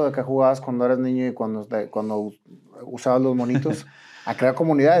hace rato de que jugabas cuando eras niño y cuando usabas los monitos a crear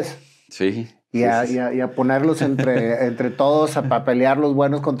comunidades. Sí. Y a ponerlos entre todos a pelear los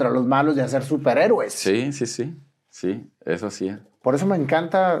buenos contra los malos y a ser superhéroes. Sí. Sí, eso sí. Por eso me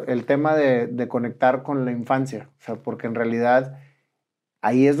encanta el tema de conectar con la infancia. O sea, porque en realidad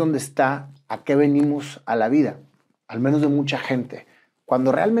ahí es donde está a qué venimos a la vida. Al menos de mucha gente.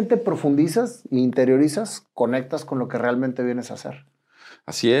 Cuando realmente profundizas e interiorizas, conectas con lo que realmente vienes a hacer.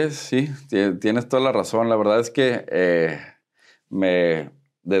 Así es, sí. Tienes toda la razón. La verdad es que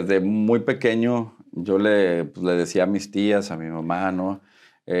desde muy pequeño yo le decía a mis tías, a mi mamá, ¿no?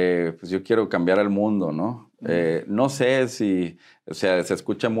 Pues yo quiero cambiar el mundo, ¿no? No sé si, o sea, se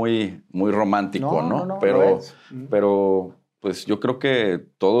escucha muy, muy romántico, ¿no? No, pero pues yo creo que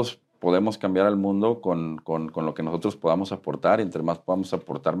todos podemos cambiar al mundo con lo que nosotros podamos aportar, y entre más podamos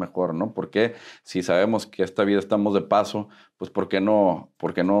aportar, mejor, ¿no? Porque si sabemos que esta vida estamos de paso, pues ¿por qué no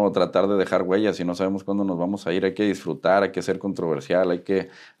tratar de dejar huellas? Si no sabemos cuándo nos vamos a ir, hay que disfrutar, hay que ser controversial, hay que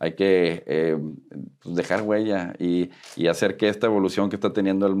pues dejar huella y hacer que esta evolución que está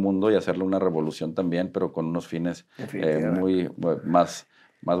teniendo el mundo y hacerle una revolución también, pero con unos fines más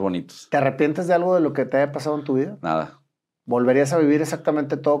bonitos. ¿Te arrepientes de algo de lo que te haya pasado en tu vida? Nada. ¿Volverías a vivir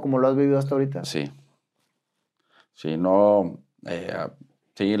exactamente todo como lo has vivido hasta ahorita? Sí. Sí, no.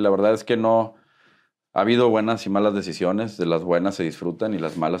 Sí, la verdad es que no. Ha habido buenas y malas decisiones. De las buenas se disfrutan y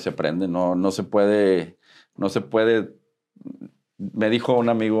las malas se aprenden. No se puede. Me dijo un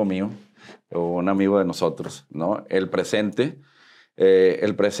amigo mío, o un amigo de nosotros, ¿no? El presente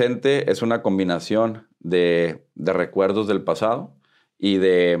es una combinación de recuerdos del pasado y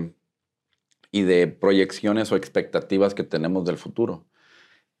de proyecciones o expectativas que tenemos del futuro.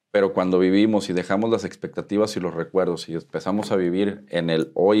 Pero cuando vivimos y dejamos las expectativas y los recuerdos y empezamos a vivir en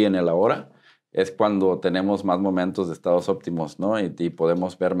el hoy y en el ahora, es cuando tenemos más momentos de estados óptimos, ¿no? Y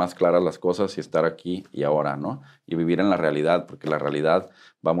podemos ver más claras las cosas y estar aquí y ahora, ¿no? Y vivir en la realidad, porque la realidad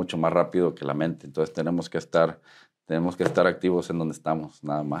va mucho más rápido que la mente. Entonces tenemos que estar activos en donde estamos,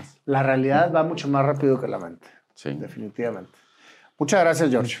 nada más. La realidad va mucho más rápido que la mente. Sí. Definitivamente. Muchas gracias,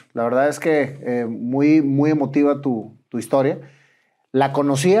 George. La verdad es que muy, muy emotiva tu historia. La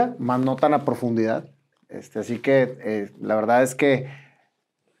conocía, más no tan a profundidad. Así que la verdad es que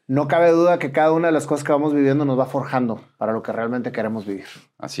no cabe duda que cada una de las cosas que vamos viviendo nos va forjando para lo que realmente queremos vivir.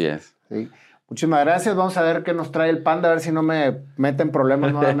 Así es. ¿Sí? Muchísimas gracias. Vamos a ver qué nos trae el Panda, a ver si no me meten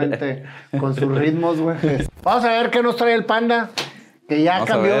problemas nuevamente con sus ritmos, güey. Vamos a ver qué nos trae el Panda. Que ya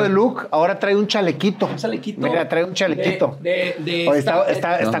cambió de look, ahora trae un chalequito. Un chalequito. Mira, trae un chalequito. Oye,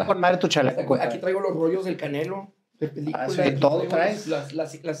 está con madre tu chaleco. Aquí traigo los rollos del Canelo, de película. Sí, todo traes.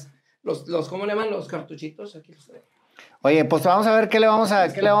 Los ¿cómo le llaman? Los cartuchitos. Aquí los traigo. Oye, pues vamos a ver qué le vamos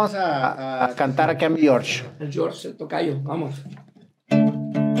a cantar aquí a mi George. El George, el tocayo. Vamos.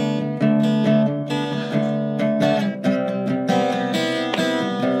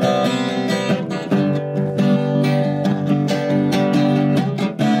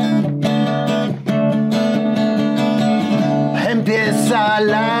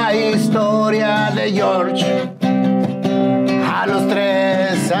 La historia de George. A los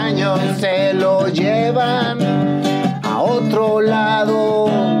 3 años se lo llevan a otro lado.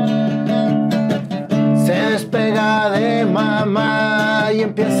 Se despega de mamá y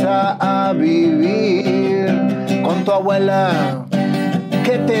empieza a vivir con tu abuela,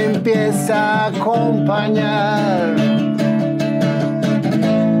 que te empieza a acompañar.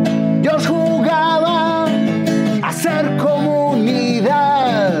 George jugaba a ser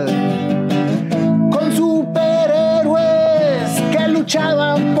comunidad con superhéroes que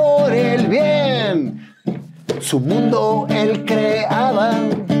luchaban por el bien. Su mundo él creaba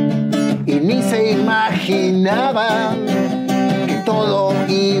y ni se imaginaba que todo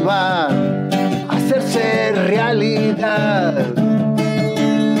iba a hacerse realidad.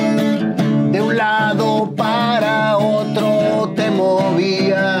 De un lado para otro te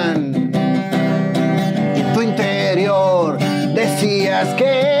movían. En tu interior decías,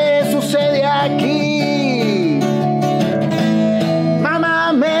 ¿qué sucede aquí?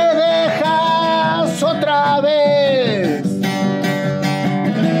 Mamá, ¿me dejas otra vez?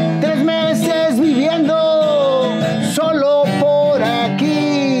 3 meses viviendo solo por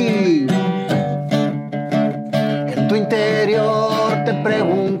aquí. En tu interior te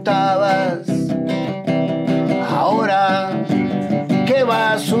preguntabas, ¿ahora qué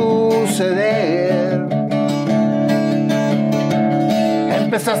va a suceder?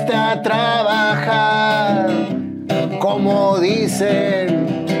 Empezaste a trabajar, como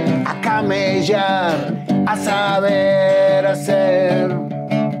dicen, a camellar, a saber hacer.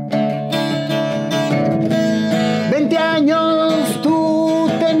 20 años tú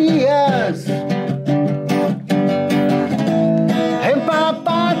tenías, en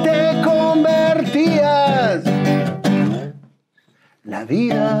papá te convertías. La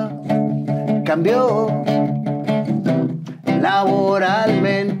vida cambió.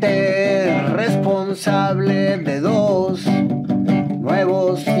 Laboralmente responsable de 2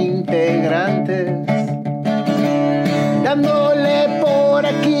 nuevos integrantes, dándole por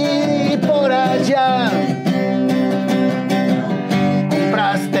aquí y por allá.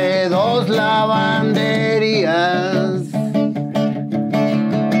 Compraste 2 lavanderías.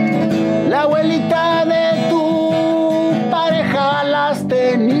 La abuelita de tu pareja las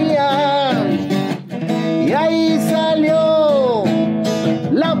tenía y ahí salió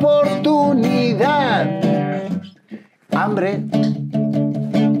la oportunidad. Hambre,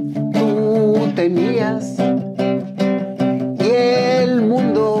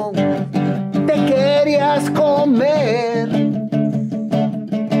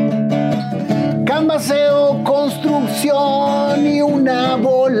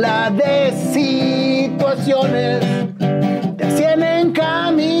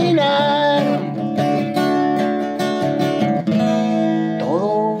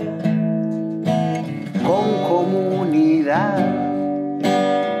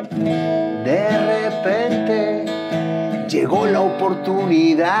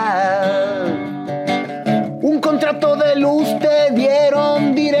 oportunidad. Un contrato de luz te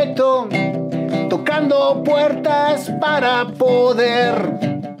dieron directo, tocando puertas para poder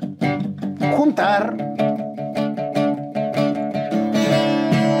juntar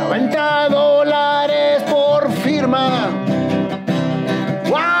 $90 por firma.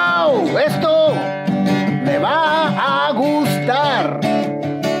 ¡Wow! Esto me va a gustar.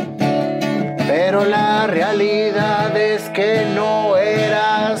 Pero la realidad es que no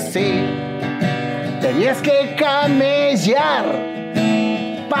era así. Tenías que camellar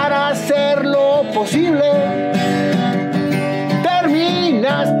para hacerlo posible.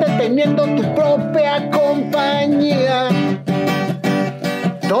 Terminaste teniendo tu propia compañía.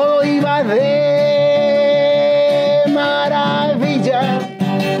 Todo iba de maravilla.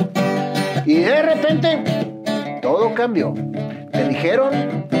 Y de repente todo cambió. Te dijeron: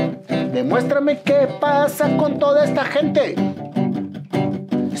 demuéstrame qué pasa con toda esta gente.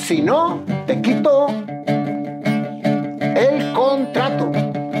 Si no, te quito el contrato.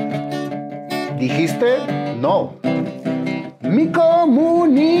 Dijiste: no. Mi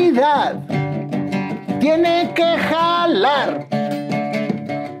comunidad tiene que jalar.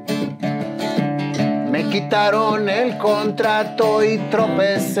 Me quitaron el contrato y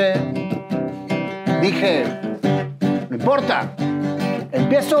tropecé. Dije: no importa,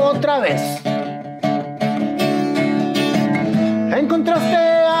 empiezo otra vez. Encontraste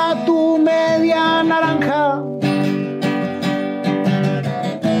a tu media naranja.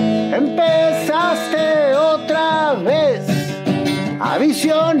 Empezaste otra vez a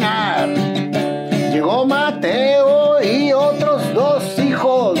visionar. Llegó Mateo y otros 2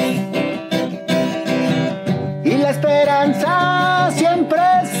 hijos. Y la esperanza siempre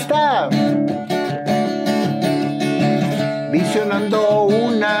está visionando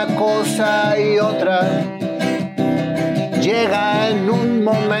una cosa y otra. Llega en un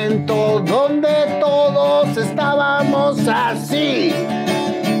momento donde todos estábamos así.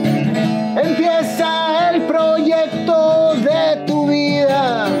 Empieza el proyecto de tu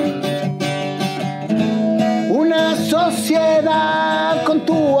vida. Una sociedad con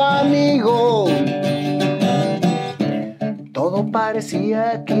tu amigo. Todo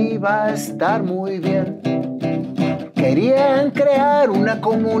parecía que iba a estar muy bien. Querían crear una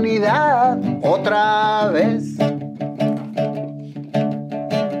comunidad otra vez.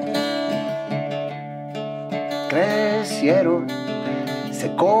 Crecieron,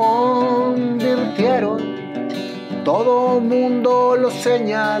 se convirtieron, todo mundo los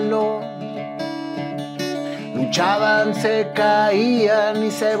señaló. Luchaban, se caían y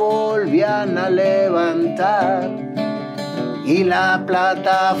se volvían a levantar. Y la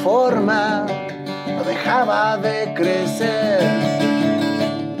plataforma no dejaba de crecer.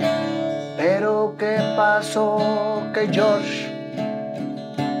 Pero ¿qué pasó? Que George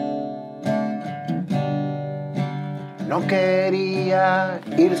no quería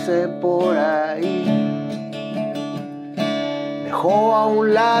irse por ahí. Dejó a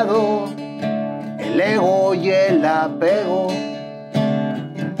un lado el ego y el apego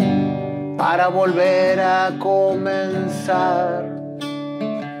para volver a comenzar.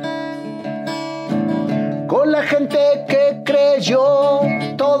 Con la gente que creyó,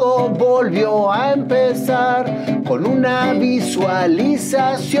 todo volvió a empezar con una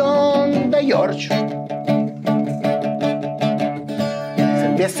visualización de George.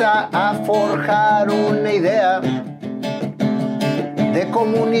 Empieza a forjar una idea de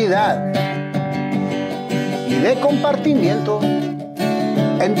comunidad y de compartimiento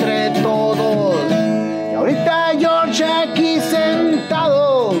entre todos. Y ahorita George aquí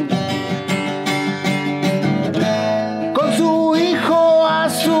sentado con su hijo a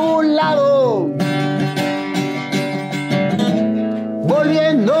su lado,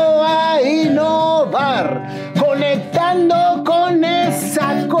 volviendo a innovar, conectando con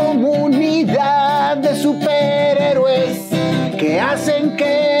esa comunidad de superhéroes que hacen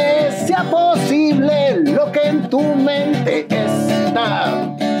que sea posible lo que en tu mente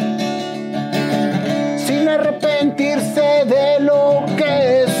está, sin arrepentirse de lo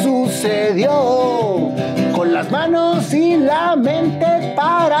que sucedió, con las manos y la mente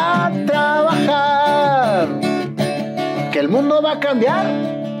para trabajar. ¿Que el mundo va a cambiar?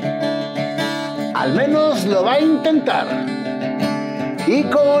 Al menos lo va a intentar. Y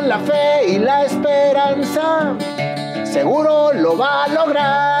con la fe y la esperanza, seguro lo va a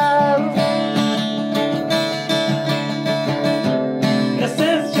lograr.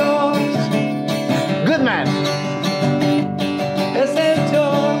 Ese es George. Goodman. Ese es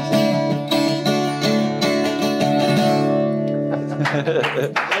George.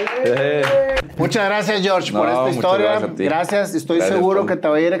 Muchas gracias, George, por esta historia. Gracias. Estoy seguro que te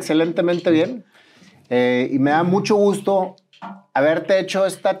va a ir excelentemente bien. Y me da mucho gusto haberte hecho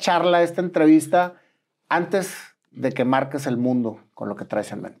esta charla, esta entrevista, antes de que marques el mundo con lo que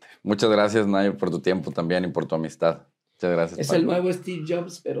traes en mente. Muchas gracias, Nayo, por tu tiempo también y por tu amistad. Muchas gracias. Es el nuevo Steve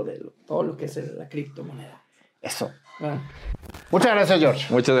Jobs, pero de todo lo que es la criptomoneda. Eso. Muchas gracias, George.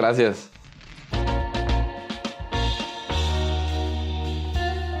 Muchas gracias.